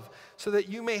love, so that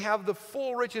you may have the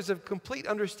full riches of complete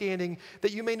understanding,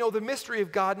 that you may know the mystery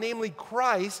of God, namely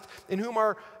Christ, in whom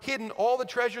are hidden all the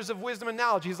treasures of wisdom and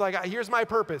knowledge. He's like, here's my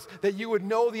purpose, that you would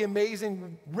know the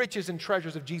amazing riches and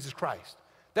treasures of Jesus Christ.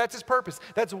 That's his purpose.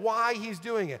 That's why he's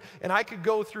doing it. And I could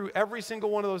go through every single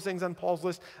one of those things on Paul's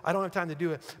list. I don't have time to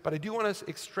do it. But I do want to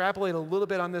extrapolate a little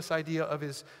bit on this idea of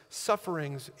his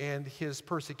sufferings and his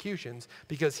persecutions,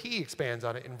 because he expands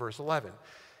on it in verse 11.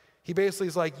 He basically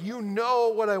is like, you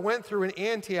know what I went through in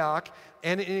Antioch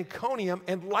and in Iconium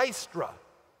and Lystra.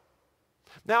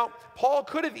 Now, Paul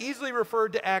could have easily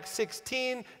referred to Acts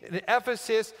 16, in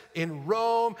Ephesus, in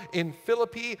Rome, in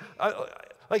Philippi.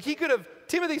 Like he could have,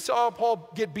 Timothy saw Paul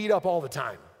get beat up all the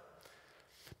time.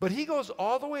 But he goes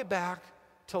all the way back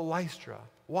to Lystra.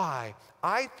 Why?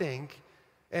 I think,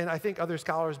 and I think other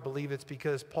scholars believe it's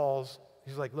because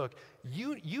he's like, look,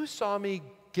 you saw me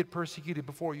get persecuted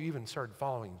before you even started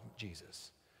following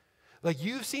Jesus. Like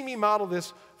you've seen me model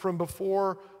this from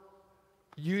before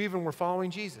you even were following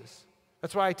Jesus.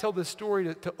 That's why I tell this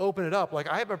story to open it up. Like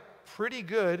I have a pretty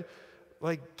good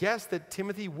guess that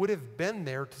Timothy would have been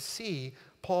there to see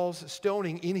Paul's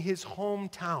stoning in his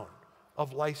hometown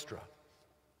of Lystra.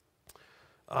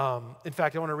 In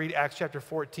fact, I want to read Acts chapter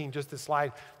 14, just this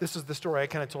slide. This is the story I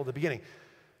kind of told at the beginning.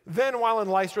 Then while in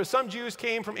Lystra, some Jews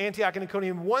came from Antioch and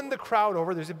Iconium, won the crowd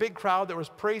over. There's a big crowd that was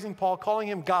praising Paul, calling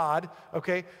him God.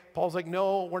 Okay, Paul's like,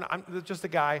 no, I'm just a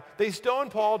guy. They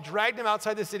stoned Paul, dragged him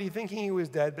outside the city thinking he was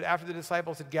dead, but after the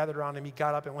disciples had gathered around him, he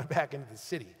got up and went back into the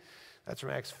city. That's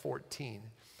from Acts 14.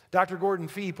 Dr. Gordon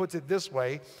Fee puts it this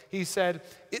way. He said,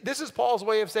 this is Paul's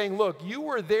way of saying, look, you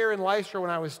were there in Lystra when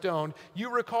I was stoned. You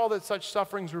recall that such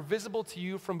sufferings were visible to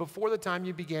you from before the time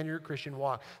you began your Christian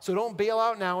walk. So don't bail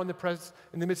out now in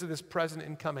the midst of this present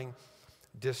and coming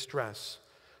distress.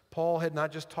 Paul had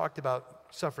not just talked about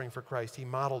suffering for Christ. He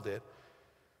modeled it.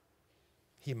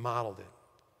 He modeled it.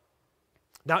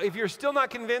 Now, if you're still not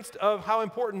convinced of how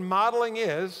important modeling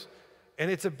is, and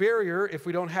it's a barrier if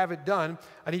we don't have it done,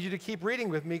 I need you to keep reading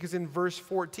with me, because in verse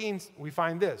 14, we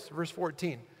find this. Verse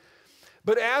 14.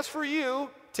 But as for you,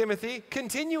 Timothy,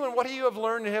 continue in what you have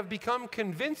learned and have become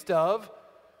convinced of.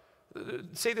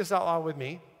 Say this out loud with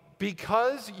me.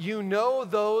 Because you know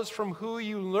those from who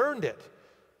you learned it,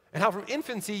 and how from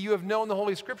infancy you have known the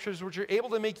Holy Scriptures, which are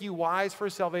able to make you wise for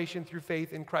salvation through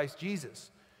faith in Christ Jesus.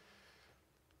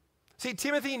 See,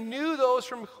 Timothy knew those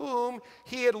from whom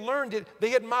he had learned it. They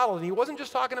had modeled. And he wasn't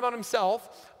just talking about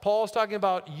himself. Paul is talking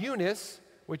about Eunice,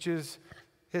 which is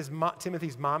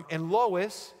Timothy's mom, and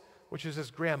Lois, which is his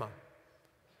grandma.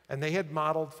 And they had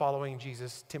modeled following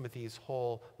Jesus, Timothy's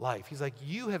whole life. He's like,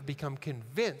 you have become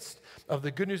convinced of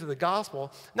the good news of the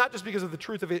gospel, not just because of the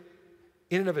truth of it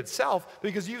in and of itself, but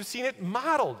because you've seen it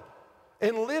modeled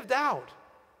and lived out.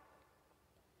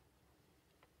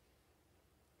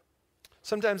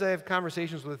 Sometimes I have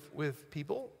conversations with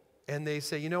people, and they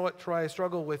say, you know what, Troy, I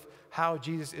struggle with how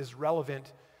Jesus is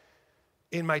relevant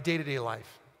in my day-to-day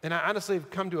life. And I honestly have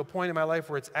come to a point in my life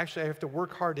where it's actually I have to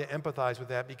work hard to empathize with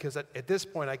that, because at this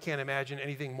point I can't imagine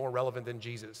anything more relevant than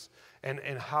Jesus and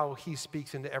how he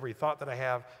speaks into every thought that I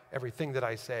have, everything that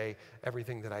I say,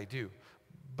 everything that I do.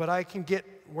 But I can get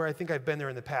where I think I've been there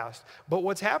in the past. But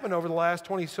what's happened over the last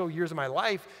 20 so years of my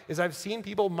life is I've seen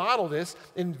people model this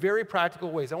in very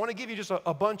practical ways. I want to give you just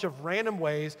a bunch of random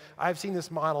ways I've seen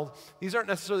this modeled. These aren't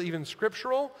necessarily even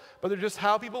scriptural, but they're just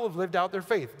how people have lived out their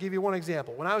faith. I'll give you one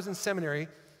example. When I was in seminary,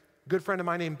 a good friend of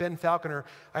mine named Ben Falconer,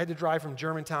 I had to drive from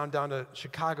Germantown down to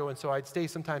Chicago, and so I'd stay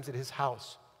sometimes at his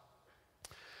house.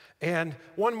 And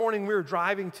one morning we were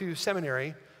driving to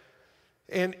seminary,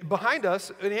 and behind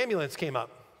us, an ambulance came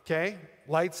up. Okay,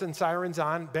 lights and sirens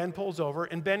on. Ben pulls over,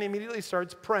 and Ben immediately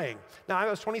starts praying. Now, I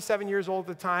was 27 years old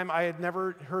at the time. I had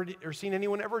never heard or seen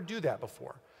anyone ever do that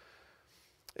before.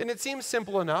 And it seems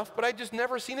simple enough, but I'd just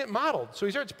never seen it modeled. So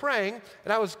he starts praying,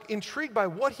 and I was intrigued by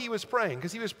what he was praying,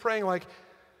 because he was praying like,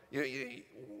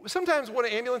 sometimes when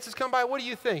ambulances come by, what do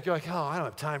you think? You're like, oh, I don't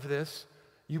have time for this.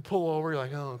 You pull over, you're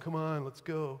like, oh, come on, let's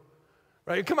go.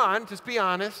 Right? Come on, just be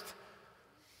honest.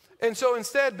 And so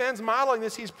instead, Ben's modeling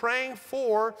this. He's praying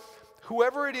for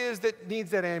whoever it is that needs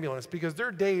that ambulance, because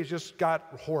their day has just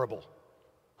got horrible.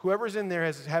 Whoever's in there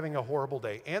is having a horrible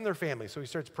day, and their family. So he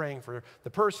starts praying for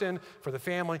the person, for the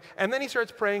family, and then he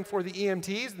starts praying for the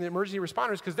EMTs and the emergency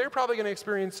responders, because they're probably going to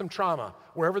experience some trauma.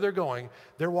 Wherever they're going,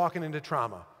 they're walking into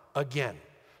trauma again.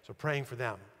 So praying for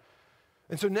them.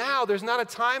 And so now there's not a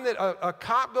time that a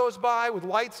cop goes by with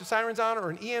lights and sirens on, or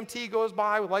an EMT goes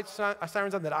by with lights and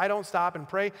sirens on, that I don't stop and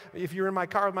pray. If you're in my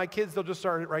car with my kids, they'll just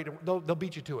start it right. They'll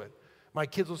beat you to it. My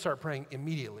kids will start praying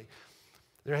immediately.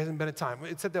 There hasn't been a time.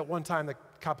 It said that one time the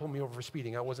cop pulled me over for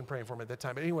speeding. I wasn't praying for him at that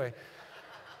time. But anyway,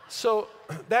 so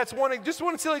that's just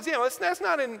one silly example. That's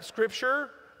not in Scripture.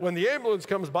 When the ambulance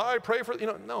comes by, pray for,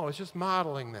 no, it's just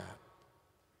modeling that.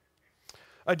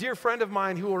 A dear friend of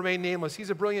mine who will remain nameless,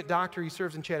 he's a brilliant doctor. He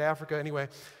serves in Chad, Africa. Anyway,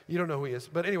 you don't know who he is.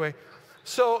 But anyway,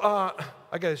 so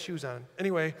I got his shoes on.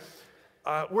 Anyway,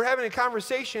 we're having a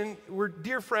conversation. We're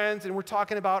dear friends, and we're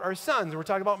talking about our sons. And we're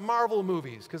talking about Marvel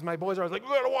movies, because my boys are always like, we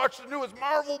got to watch the newest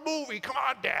Marvel movie. Come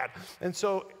on, Dad. And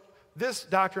so this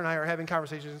doctor and I are having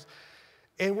conversations,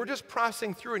 and we're just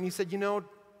processing through it. And he said, you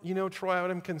know, Troy,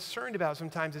 what I'm concerned about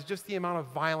sometimes is just the amount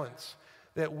of violence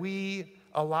that we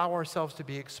allow ourselves to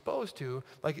be exposed to.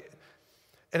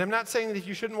 And I'm not saying that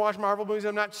you shouldn't watch Marvel movies.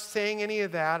 I'm not saying any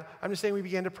of that. I'm just saying we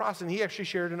began to process. And he actually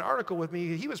shared an article with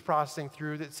me he was processing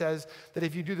through that says that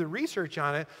if you do the research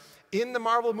on it, in the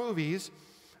Marvel movies,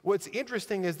 what's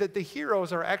interesting is that the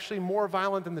heroes are actually more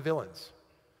violent than the villains,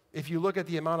 if you look at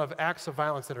the amount of acts of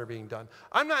violence that are being done.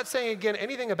 I'm not saying, again,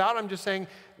 anything about it. I'm just saying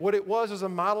what it was a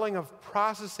modeling of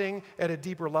processing at a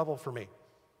deeper level for me.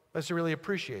 Let's really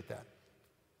appreciate that.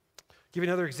 Give you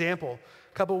another example.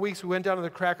 A couple of weeks, we went down to the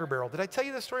Cracker Barrel. Did I tell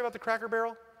you the story about the Cracker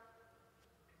Barrel?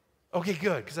 Okay,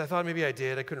 good, because I thought maybe I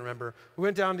did. I couldn't remember. We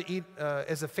went down to eat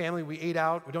as a family. We ate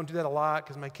out. We don't do that a lot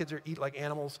because my kids eat like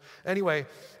animals. Anyway,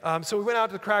 so we went out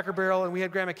to the Cracker Barrel, and we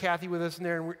had Grandma Kathy with us in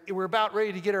there, and we're about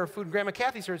ready to get our food. And Grandma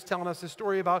Kathy starts telling us this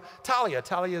story about Talia.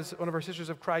 Talia is one of our Sisters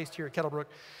of Christ here at Kettlebrook.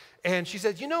 And she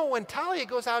says, when Talia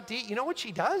goes out to eat, you know what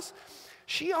she does?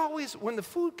 She always, when the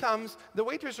food comes, the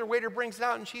waitress or waiter brings it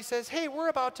out, and she says, hey, we're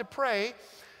about to pray.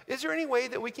 Is there any way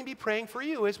that we can be praying for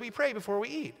you as we pray before we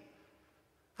eat?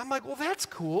 I'm like, well, that's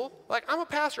cool. I'm a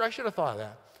pastor. I should have thought of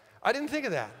that. I didn't think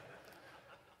of that.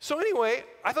 So anyway,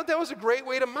 I thought that was a great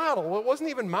way to model. Well, it wasn't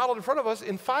even modeled in front of us.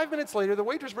 And 5 minutes later, the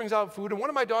waitress brings out food, and one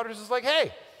of my daughters is like,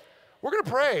 hey, we're going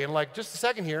to pray in just a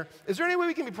second here. Is there any way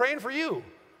we can be praying for you?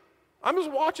 I'm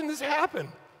just watching this happen.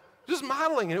 Just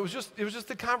modeling, and it was just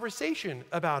the conversation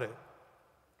about it.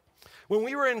 When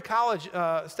we were in college,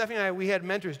 Stephanie and I, we had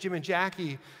mentors, Jim and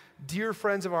Jackie, dear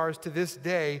friends of ours to this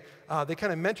day. They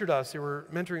kind of mentored us. They were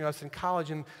mentoring us in college,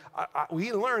 and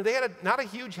we learned they had not a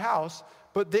huge house,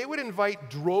 but they would invite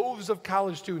droves of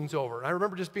college students over. And I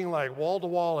remember just being like wall to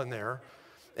wall in there.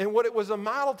 And what it was a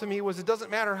model to me was it doesn't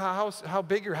matter how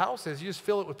big your house is, you just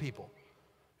fill it with people.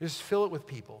 You just fill it with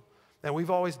people. And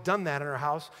we've always done that in our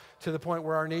house to the point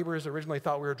where our neighbors originally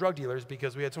thought we were drug dealers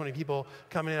because we had so many people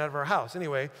coming in out of our house.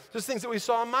 Anyway, just things that we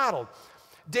saw modeled.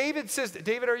 David says,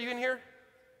 David, are you in here?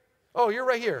 Oh, you're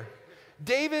right here.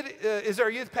 David is our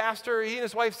youth pastor. He and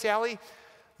his wife, Sally,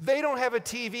 they don't have a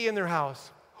TV in their house.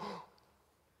 Oh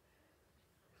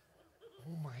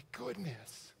my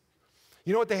goodness.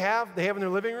 You know what they have? They have in their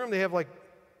living room, they have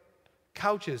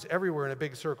couches everywhere in a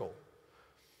big circle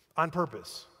on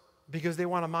purpose. Because they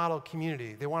want to model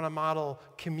community. They want to model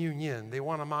communion. They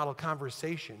want to model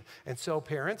conversation. And so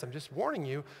parents, I'm just warning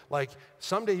you,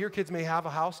 someday your kids may have a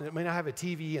house and it may not have a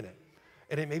TV in it.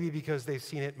 And it may be because they've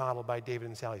seen it modeled by David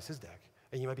and Sally Sizdek.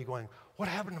 And you might be going, what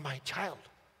happened to my child?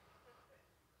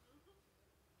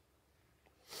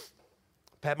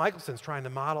 Pat Michelson's trying to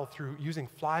model through using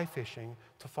fly fishing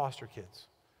to foster kids.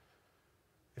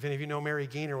 If any of you know Mary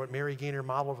Gaynor, what Mary Gaynor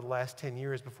modeled over the last 10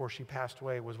 years before she passed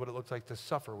away was what it looks like to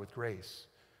suffer with grace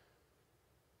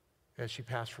as she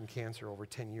passed from cancer over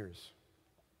 10 years.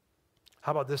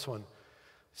 How about this one?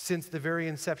 Since the very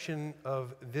inception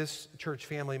of this church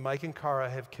family, Mike and Cara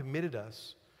have committed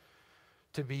us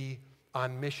to be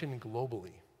on mission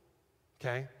globally,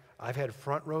 okay? I've had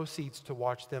front row seats to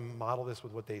watch them model this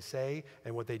with what they say,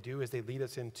 and what they do is they lead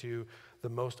us into the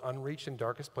most unreached and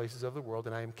darkest places of the world,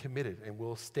 and I am committed and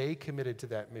will stay committed to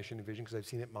that mission and vision because I've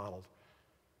seen it modeled.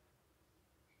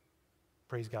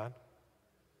 Praise God.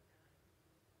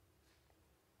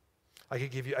 I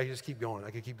just keep going. I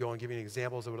could keep going, giving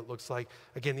examples of what it looks like.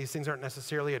 Again, these things aren't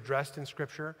necessarily addressed in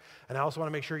Scripture. And I also want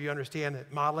to make sure you understand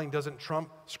that modeling doesn't trump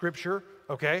Scripture,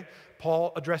 okay?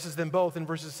 Paul addresses them both in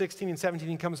verses 16 and 17.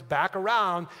 He comes back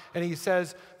around and he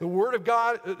says, the Word of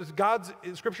God,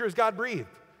 Scripture is God-breathed.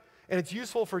 And it's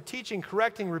useful for teaching,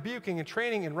 correcting, rebuking, and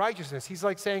training in righteousness. He's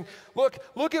saying,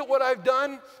 look at what I've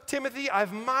done, Timothy.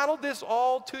 I've modeled this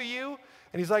all to you.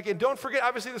 And he's like, and don't forget,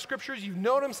 obviously, the Scriptures. You've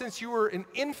known them since you were an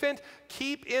infant.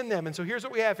 Keep in them. And so here's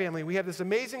what we have, family. We have this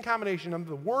amazing combination of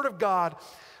the Word of God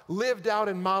lived out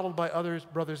and modeled by others,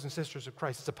 brothers and sisters of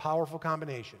Christ. It's a powerful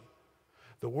combination.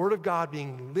 The Word of God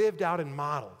being lived out and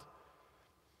modeled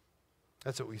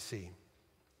That's what we see.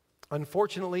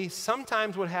 Unfortunately,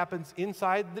 sometimes what happens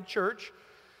inside the church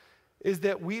is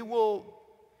that we will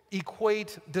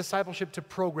equate discipleship to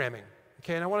programming.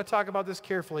 Okay, and I want to talk about this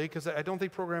carefully because I don't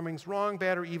think programming is wrong,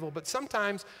 bad, or evil, but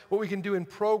sometimes what we can do in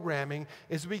programming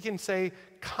is we can say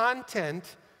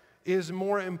content is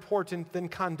more important than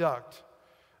conduct.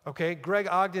 Okay, Greg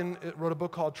Ogden wrote a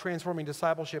book called Transforming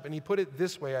Discipleship, and he put it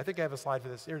this way. I think I have a slide for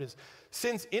this. Here it is.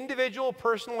 Since individual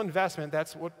personal investment,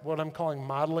 that's what I'm calling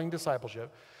modeling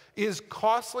discipleship, is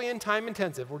costly and time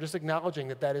intensive, we're just acknowledging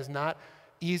that that is not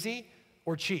easy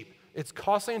or cheap. It's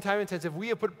costly and time intensive. We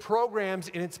have put programs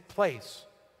in its place.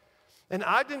 And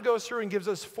Ogden goes through and gives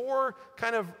us 4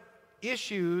 kind of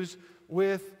issues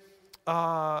with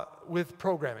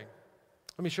programming.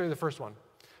 Let me show you the first one.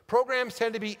 Programs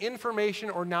tend to be information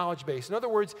or knowledge-based. In other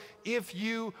words, if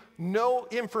you know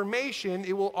information,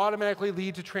 it will automatically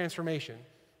lead to transformation.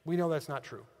 We know that's not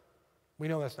true. We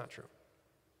know that's not true.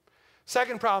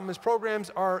 Second problem is programs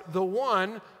are the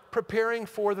one preparing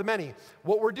for the many.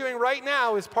 What we're doing right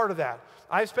now is part of that.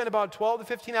 I've spent about 12 to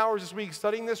 15 hours this week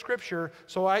studying this scripture,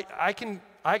 so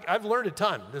I've learned a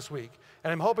ton this week.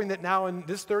 And I'm hoping that now in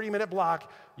this 30-minute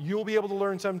block, you'll be able to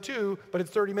learn some too, but it's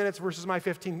 30 minutes versus my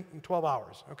 12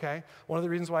 hours, okay? One of the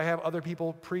reasons why I have other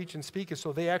people preach and speak is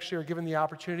so they actually are given the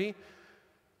opportunity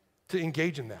to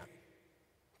engage in that,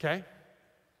 okay?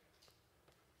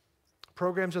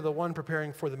 Programs are the one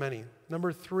preparing for the many.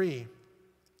 Number 3,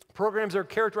 programs are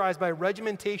characterized by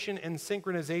regimentation and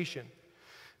synchronization.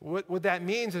 What that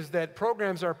means is that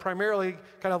programs are primarily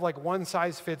kind of like one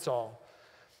size fits all.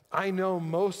 I know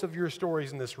most of your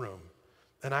stories in this room,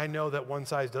 and I know that one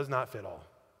size does not fit all.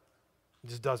 It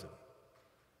just doesn't.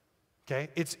 Okay?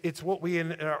 It's what we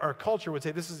in our culture would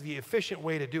say this is the efficient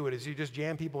way to do it, is you just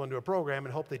jam people into a program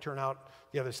and hope they turn out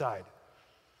the other side.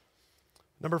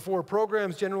 Number 4,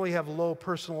 programs generally have low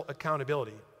personal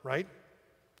accountability, right?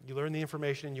 You learn the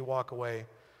information and you walk away.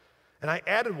 And I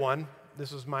added one,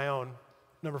 this was my own.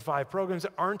 Number 5, programs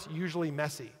aren't usually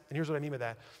messy. And here's what I mean by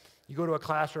that. You go to a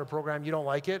class or a program, you don't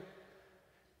like it,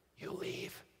 you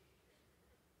leave.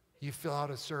 You fill out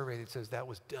a survey that says that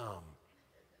was dumb.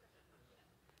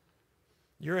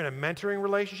 You're in a mentoring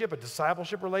relationship, a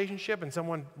discipleship relationship, and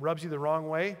someone rubs you the wrong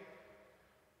way.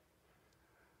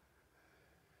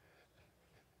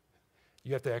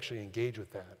 You have to actually engage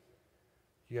with that.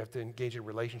 You have to engage in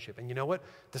relationship. And you know what?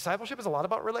 Discipleship is a lot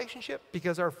about relationship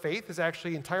because our faith is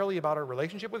actually entirely about our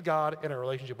relationship with God and our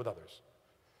relationship with others.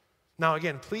 Now,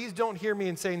 again, please don't hear me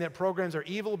in saying that programs are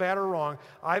evil, bad, or wrong.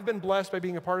 I've been blessed by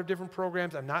being a part of different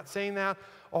programs. I'm not saying that.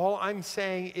 All I'm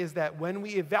saying is that when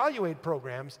we evaluate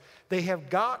programs, they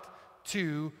have got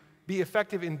to be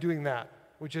effective in doing that,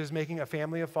 which is making a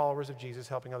family of followers of Jesus,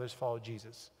 helping others follow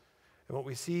Jesus. And what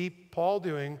we see Paul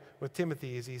doing with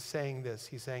Timothy is he's saying this.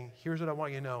 He's saying, here's what I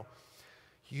want you to know.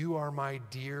 You are my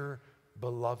dear,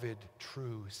 beloved,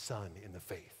 true son in the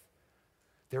faith.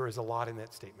 There is a lot in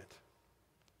that statement.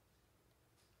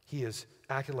 He has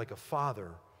acted like a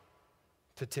father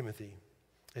to Timothy.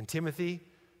 And Timothy,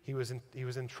 he was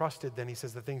entrusted, then he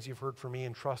says, the things you've heard from me,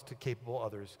 entrust to capable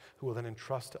others, who will then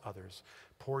entrust to others.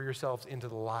 Pour yourselves into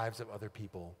the lives of other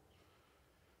people.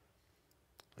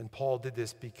 And Paul did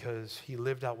this because he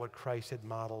lived out what Christ had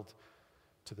modeled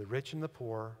to the rich and the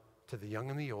poor, to the young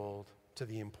and the old, to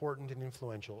the important and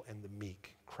influential, and the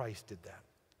meek. Christ did that.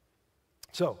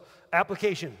 So,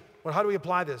 application. Well, how do we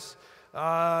apply this?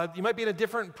 You might be in a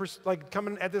different,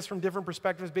 coming at this from different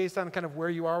perspectives based on kind of where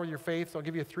you are with your faith. So I'll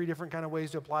give you 3 different kind of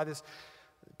ways to apply this,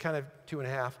 kind of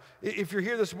 2.5. If you're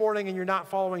here this morning and you're not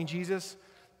following Jesus,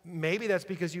 maybe that's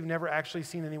because you've never actually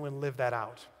seen anyone live that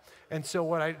out. And so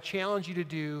what I challenge you to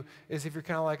do is if you're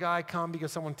kind of like, I come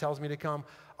because someone tells me to come,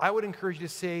 I would encourage you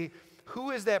to say,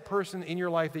 who is that person in your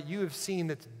life that you have seen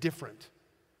that's different?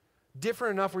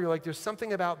 Different enough where you're like, there's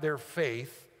something about their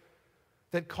faith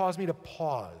that caused me to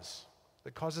pause.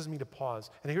 That causes me to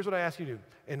pause. And here's what I ask you to do.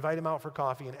 Invite them out for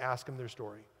coffee and ask them their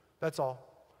story. That's all.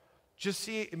 Just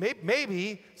see,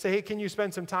 maybe say, hey, can you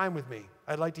spend some time with me?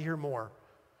 I'd like to hear more.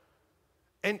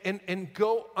 And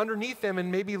go underneath them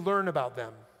and maybe learn about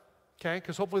them. Okay?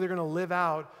 Because hopefully they're going to live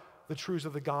out the truths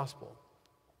of the gospel.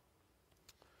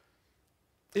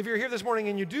 If you're here this morning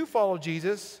and you do follow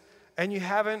Jesus and you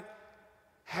haven't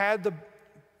had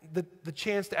the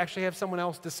chance to actually have someone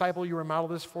else disciple you or model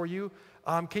this for you,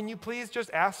 can you please just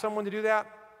ask someone to do that?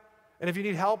 And if you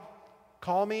need help,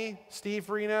 call me, Steve,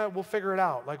 Farina, we'll figure it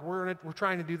out. Like we're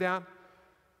trying to do that,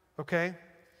 okay?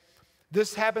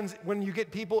 This happens when you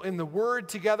get people in the Word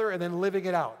together and then living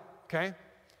it out, okay?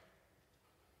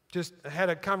 Just had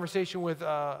a conversation with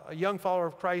a young follower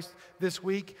of Christ this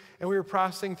week, and we were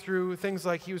processing through things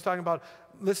like he was talking about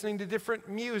listening to different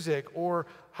music, or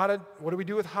what do we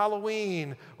do with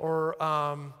Halloween, or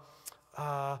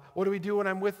what do we do when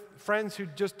I'm with friends who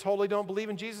just totally don't believe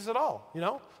in Jesus at all, you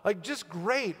know? Like just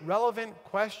great, relevant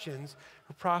questions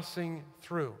for processing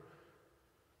through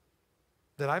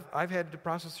that I've had to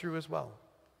process through as well.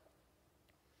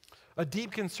 A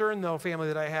deep concern, though, family,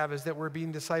 that I have is that we're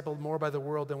being discipled more by the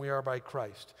world than we are by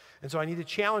Christ. And so I need to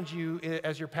challenge you,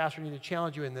 as your pastor, I need to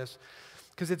challenge you in this,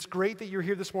 because it's great that you're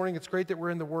here this morning. It's great that we're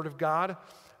in the Word of God.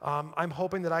 I'm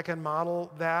hoping that I can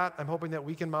model that. I'm hoping that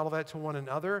we can model that to one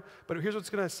another. But here's what's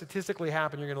going to statistically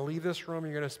happen. You're going to leave this room.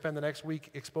 You're going to spend the next week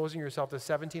exposing yourself to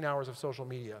 17 hours of social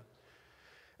media.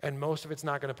 And most of it's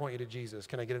not going to point you to Jesus.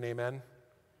 Can I get an amen?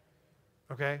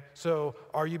 Okay? So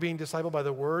are you being discipled by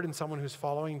the Word and someone who's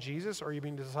following Jesus, or are you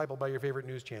being discipled by your favorite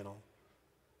news channel?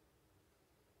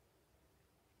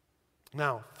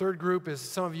 Now, third group is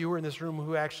some of you who are in this room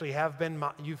who actually have been,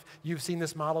 you've seen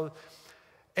this model,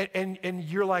 and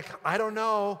you're like, I don't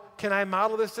know, can I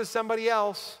model this to somebody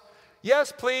else?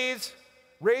 Yes, please.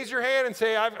 Raise your hand and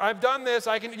say, I've done this,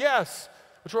 I can, yes.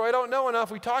 But Troy, I don't know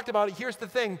enough. We talked about it. Here's the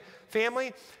thing,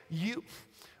 family,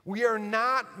 we are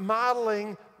not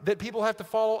modeling that people have to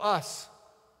follow us.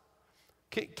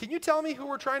 Can you tell me who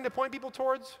we're trying to point people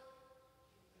towards?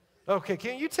 Okay,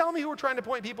 can you tell me who we're trying to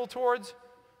point people towards?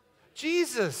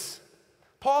 Jesus.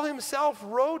 Paul himself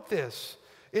wrote this.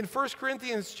 In 1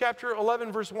 Corinthians chapter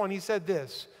 11, verse 1, he said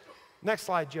this. Next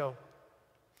slide, Joe.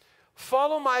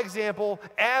 Follow my example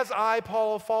as I,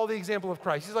 Paul, follow the example of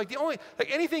Christ. He's like,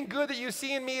 anything good that you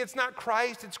see in me, it's not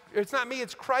Christ, it's not me,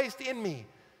 it's Christ in me.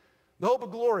 The hope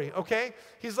of glory, okay?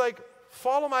 He's like,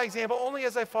 follow my example only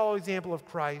as I follow the example of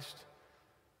Christ.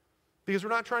 Because we're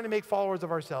not trying to make followers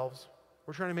of ourselves.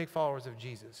 We're trying to make followers of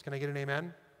Jesus. Can I get an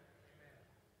amen?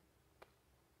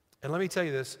 And let me tell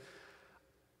you this.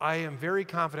 I am very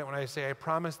confident when I say I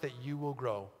promise that you will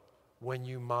grow when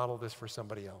you model this for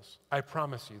somebody else. I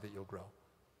promise you that you'll grow.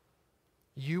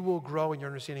 You will grow in your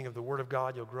understanding of the Word of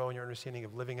God. You'll grow in your understanding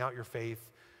of living out your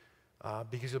faith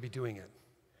because you'll be doing it.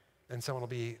 And someone will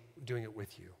be doing it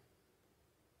with you.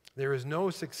 There is no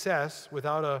success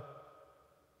without a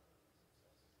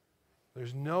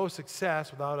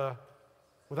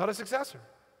successor.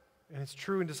 And it's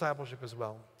true in discipleship as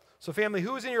well. So family,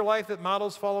 who is in your life that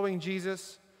models following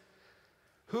Jesus?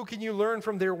 Who can you learn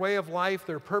from their way of life,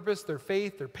 their purpose, their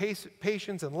faith, their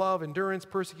patience and love, endurance,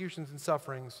 persecutions and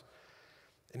sufferings?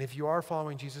 And if you are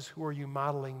following Jesus, who are you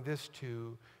modeling this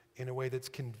to in a way that's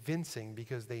convincing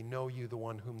because they know you, the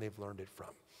one whom they've learned it from?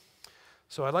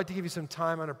 So I'd like to give you some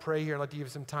time. I'm going to pray here. I'd like to give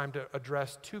you some time to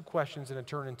address two questions in a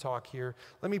turn and talk here.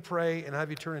 Let me pray and have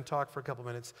you turn and talk for a couple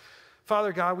minutes.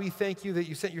 Father God, we thank you that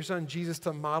you sent your son Jesus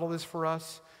to model this for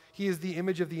us. He is the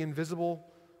image of the invisible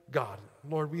God.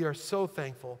 Lord, we are so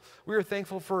thankful. We are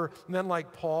thankful for men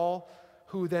like Paul,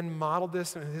 who then modeled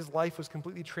this, and his life was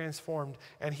completely transformed.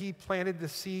 And he planted the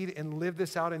seed and lived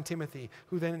this out in Timothy,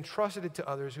 who then entrusted it to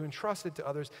others, who entrusted it to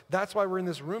others. That's why we're in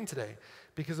this room today,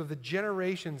 because of the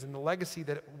generations and the legacy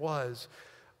that it was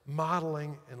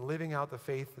modeling and living out the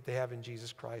faith that they have in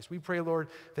Jesus Christ. We pray, Lord,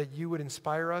 that you would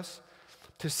inspire us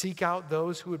to seek out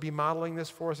those who would be modeling this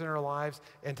for us in our lives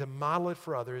and to model it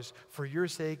for others for your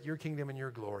sake, your kingdom, and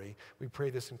your glory. We pray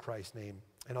this in Christ's name.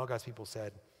 And all God's people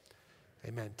said,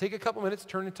 amen. Take a couple minutes,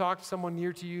 turn and talk to someone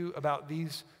near to you about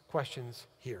these questions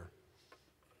here.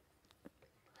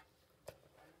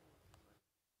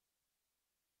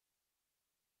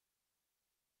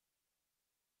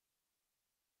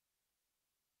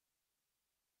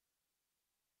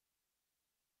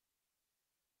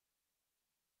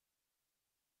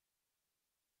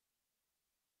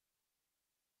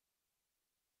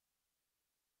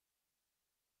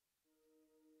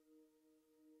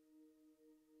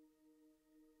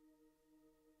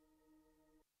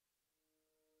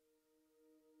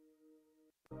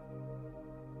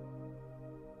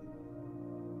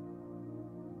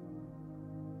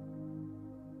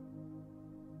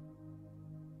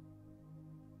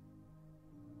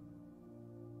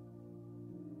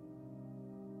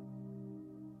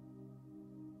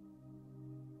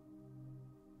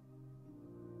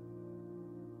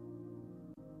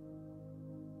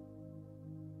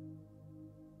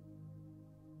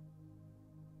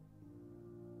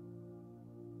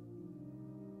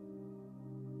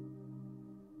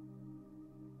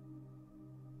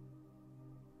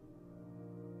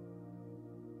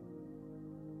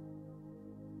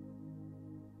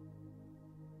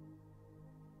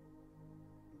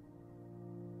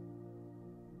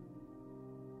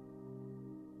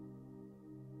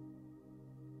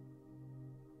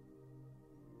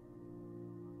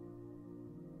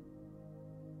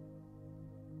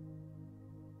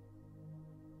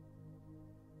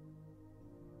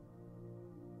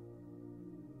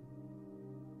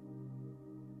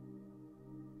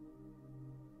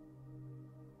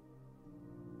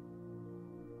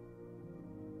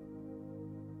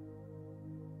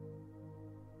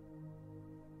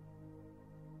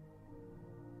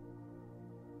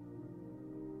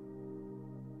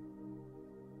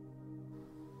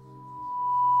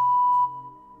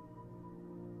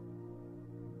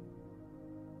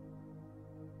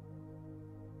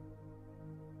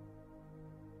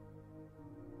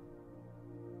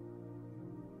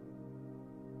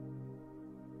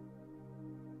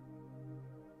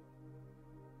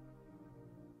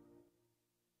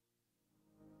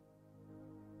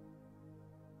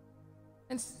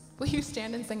 And will you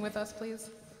stand and sing with us, please?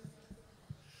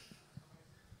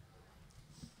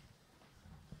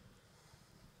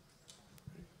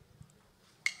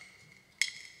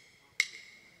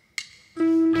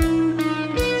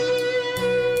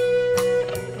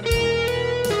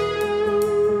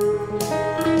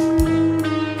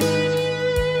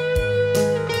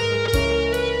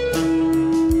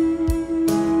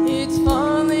 It's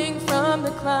falling from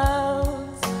the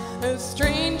clouds, a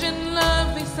strange and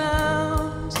lovely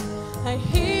sound. I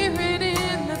hear it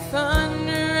in the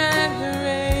thunder and the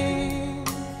rain.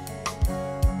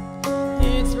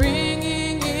 It's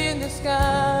ringing in the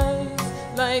skies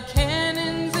like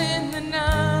cannons in the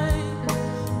night.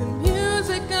 The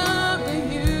music of the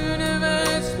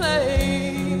universe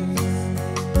plays.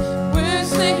 We're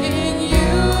singing,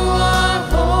 you are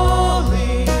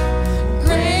holy,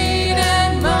 great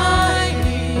and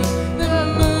mighty. The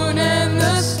moon and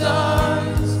the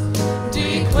stars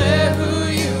declare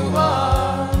who you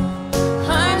are.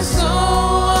 I'm so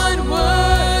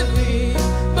unworthy,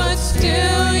 but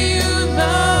still you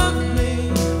love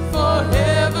me.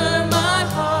 Forever my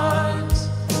heart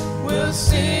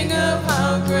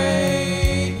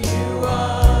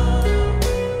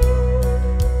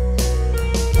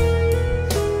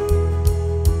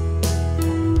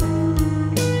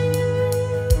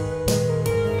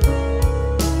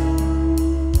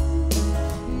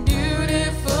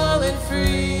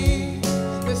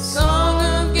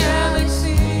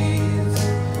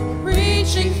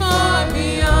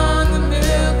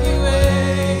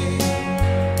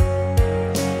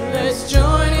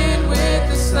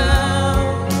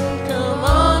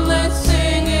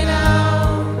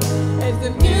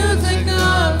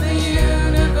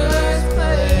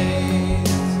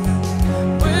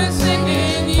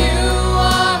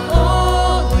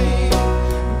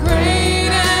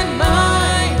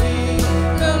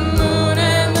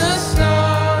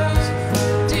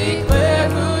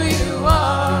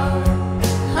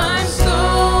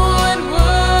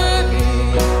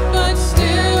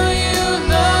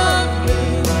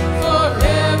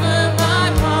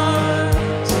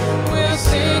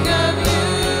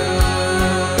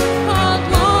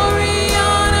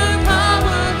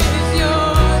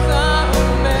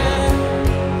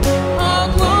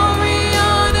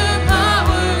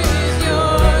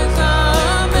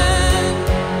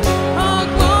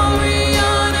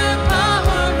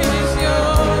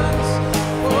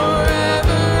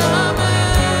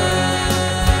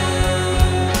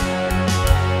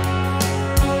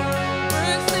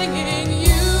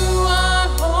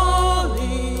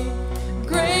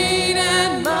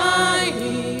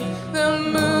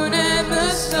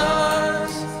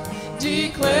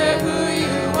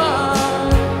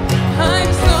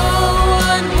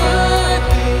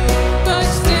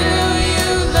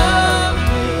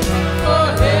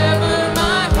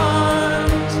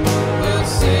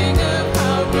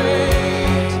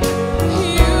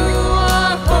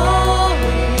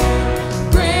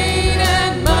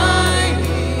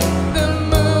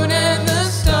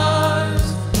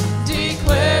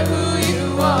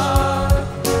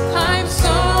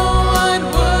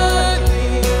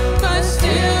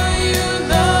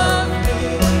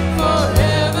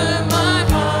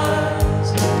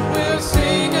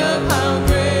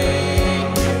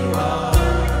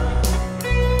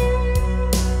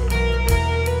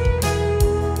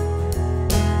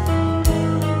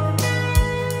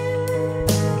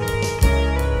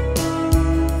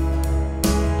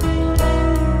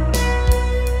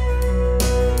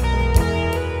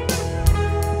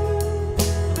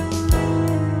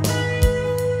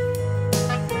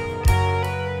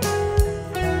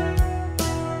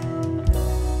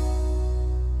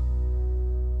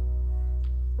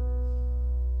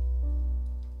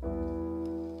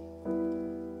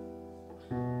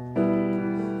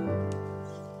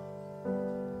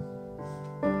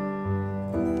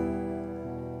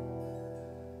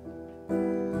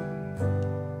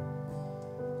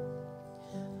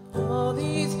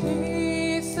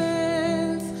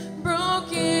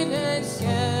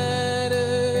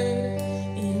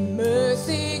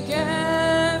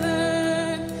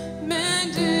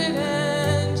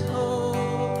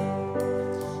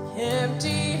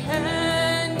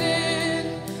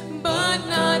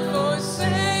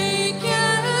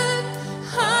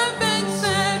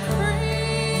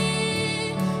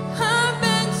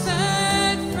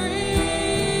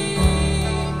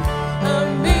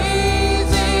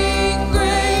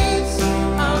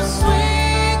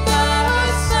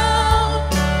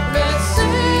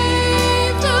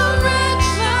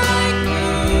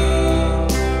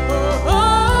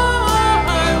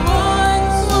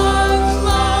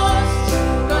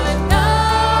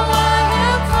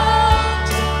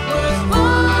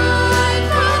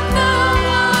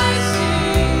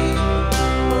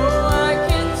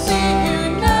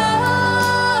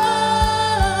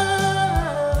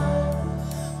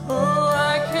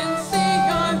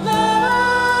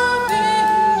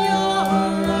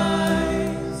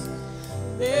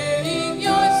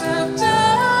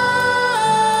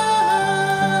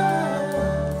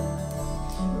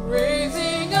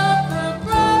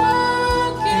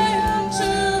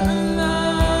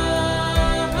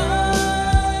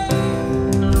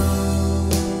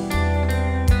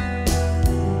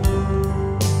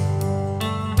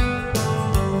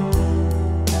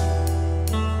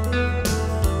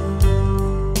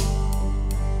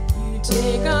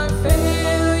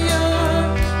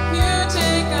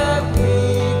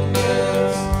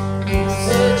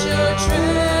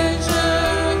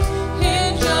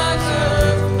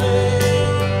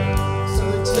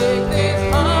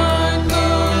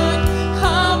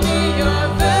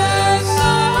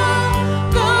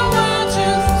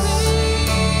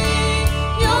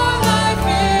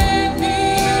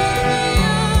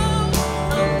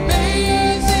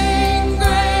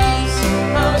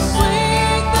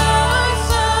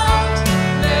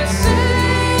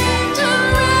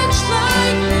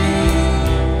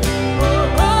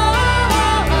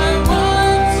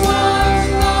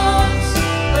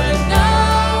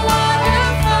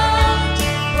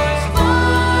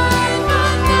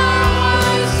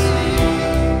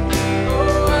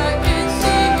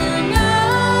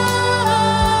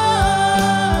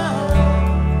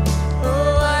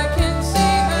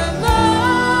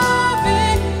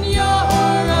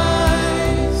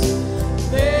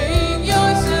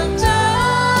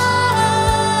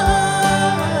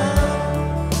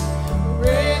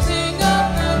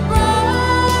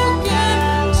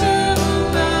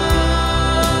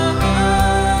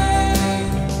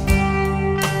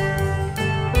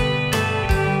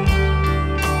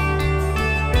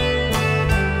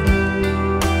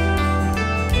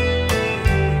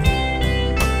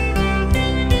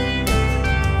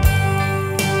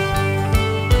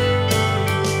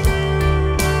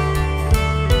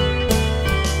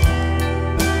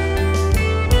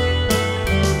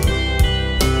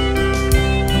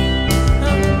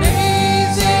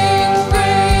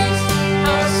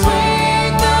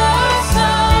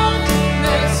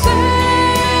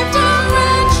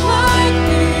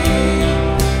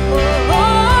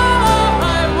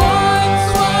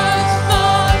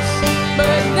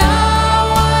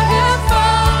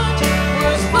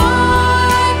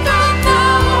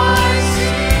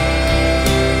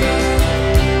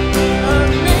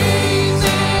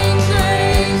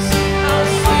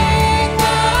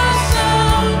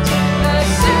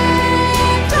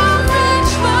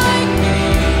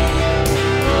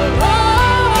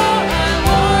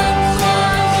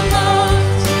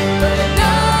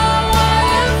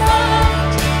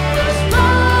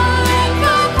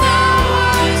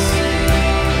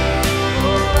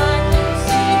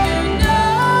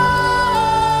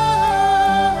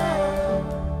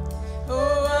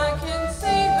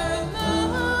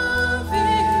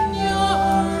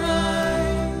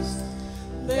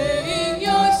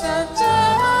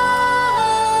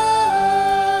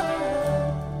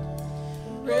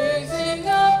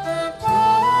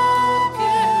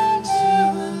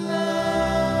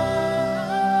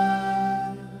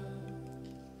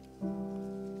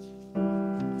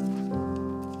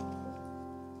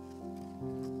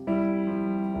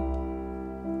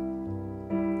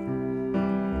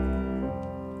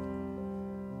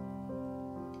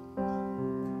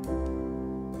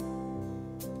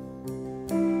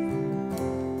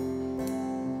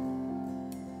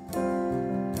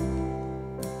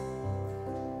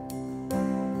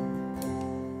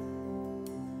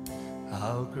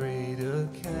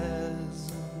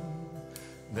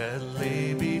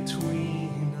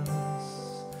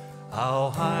How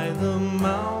high the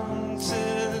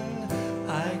mountain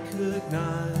I could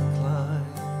not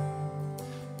climb.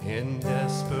 In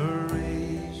desperation,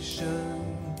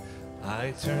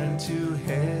 I turned to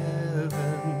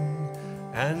heaven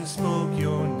and spoke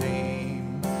your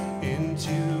name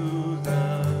into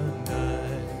the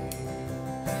night.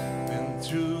 And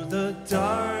through the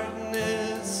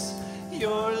darkness,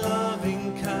 your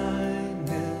loving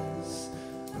kindness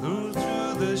grew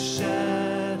through the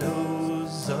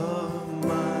shadows of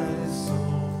my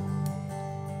soul.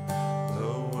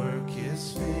 The work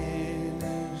is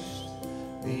finished,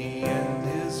 the end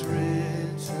is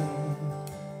written.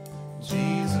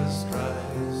 Jesus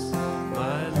Christ,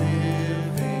 my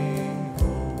living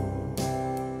hope.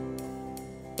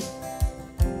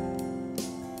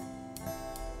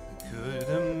 I could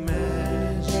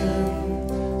imagine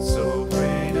so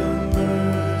great a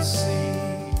mercy.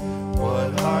 What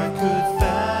heart could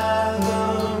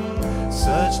fathom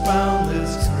such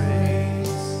boundless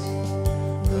grace?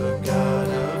 The God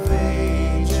of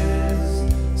ages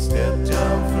stepped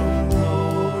down from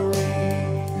glory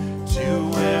to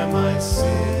wear my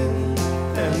sin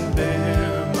and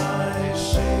bear my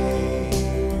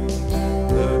shame.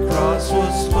 The cross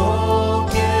was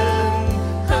spoken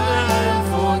and I'm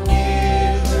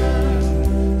forgiven.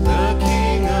 The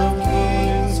King of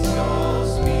Kings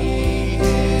calls me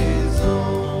his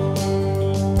own.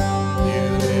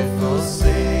 Beautiful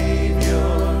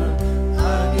Savior,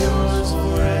 I'm yours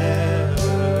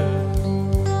forever.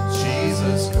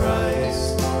 Jesus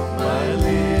Christ, my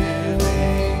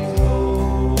living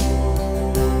hope.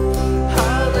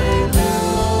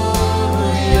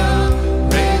 Hallelujah,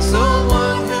 praise the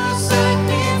one who set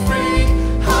me free.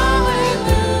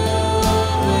 Hallelujah,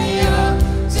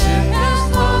 sin has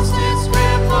lost its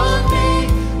grip on me.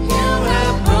 You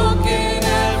have broken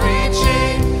every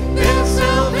chain. There's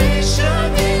salvation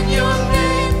in your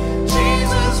name,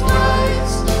 Jesus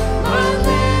Christ, my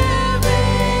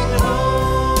living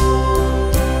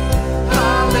hope.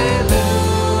 Hallelujah,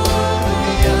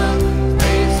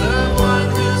 praise the one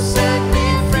who set me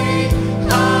free.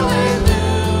 Hallelujah,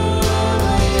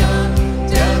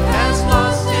 death has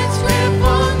lost its grip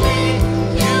on me.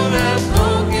 You have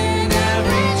broken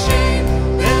every chain.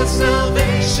 There's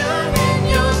salvation in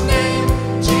your name,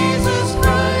 Jesus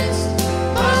Christ,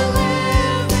 my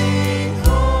living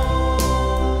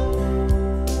hope.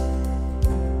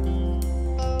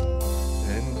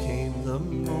 Then came the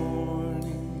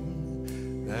morning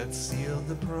that sealed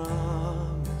the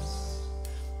promise.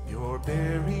 Your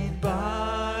buried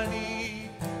body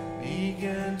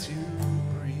began to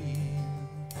breathe.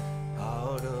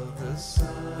 Out of the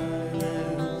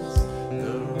silence,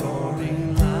 the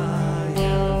roaring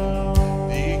lion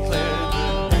declared the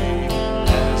grave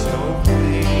has no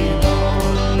claim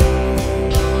on me.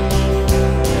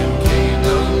 Then came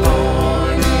the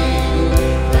morning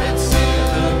that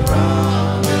sealed the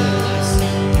promise.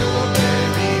 Your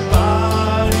buried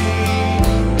body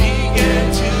began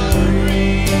to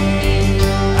breathe.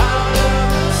 Out of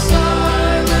the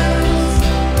silence,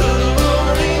 the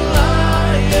roaring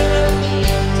lion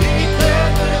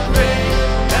declared the grave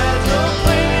has no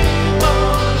claim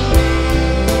on me.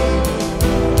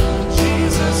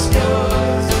 Jesus,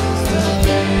 yours is the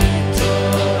victory.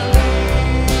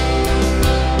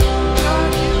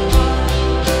 God, you are.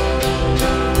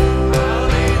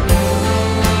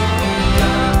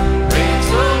 Hallelujah, praise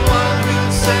the one who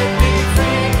set me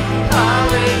free.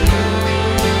 Hallelujah,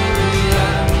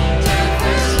 death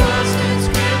has lost its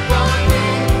grip on me.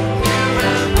 You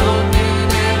have broken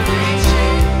every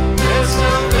chain. There's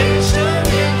salvation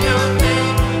in your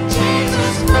name,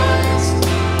 Jesus Christ,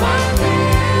 my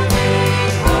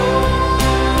living hope.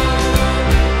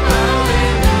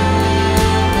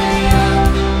 Hallelujah,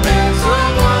 praise the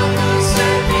one who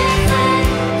set me free.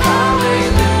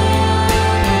 Hallelujah,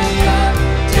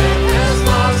 death has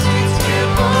lost its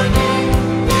grip on me.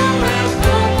 You have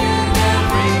broken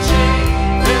every chain.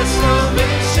 There's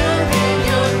salvation in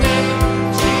your name,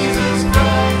 Jesus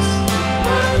Christ,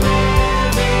 my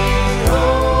living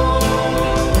hope.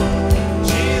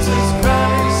 Jesus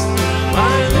Christ,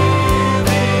 my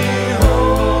living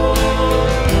hope.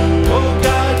 Oh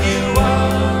God, you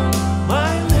are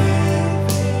my living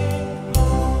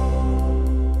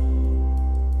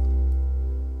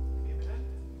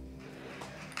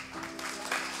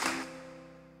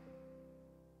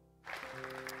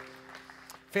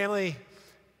Family,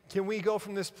 can we go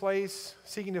from this place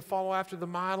seeking to follow after the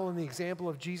model and the example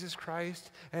of Jesus Christ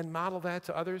and model that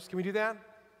to others? Can we do that?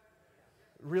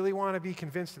 Really want to be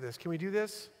convinced of this. Can we do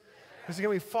this? Can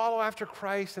we follow after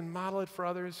Christ and model it for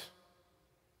others?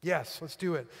 Yes, let's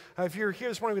do it. If you're here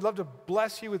this morning, we'd love to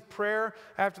bless you with prayer.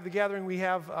 After the gathering, we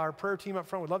have our prayer team up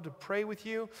front. We'd love to pray with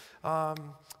you.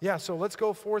 So let's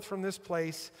go forth from this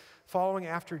place, following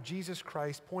after Jesus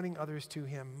Christ, pointing others to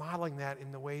him, modeling that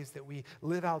in the ways that we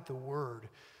live out the word,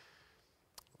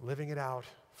 living it out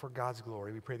for God's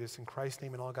glory. We pray this in Christ's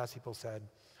name, and all God's people said,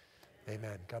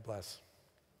 amen. God bless.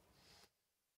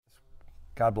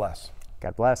 God bless.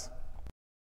 God bless.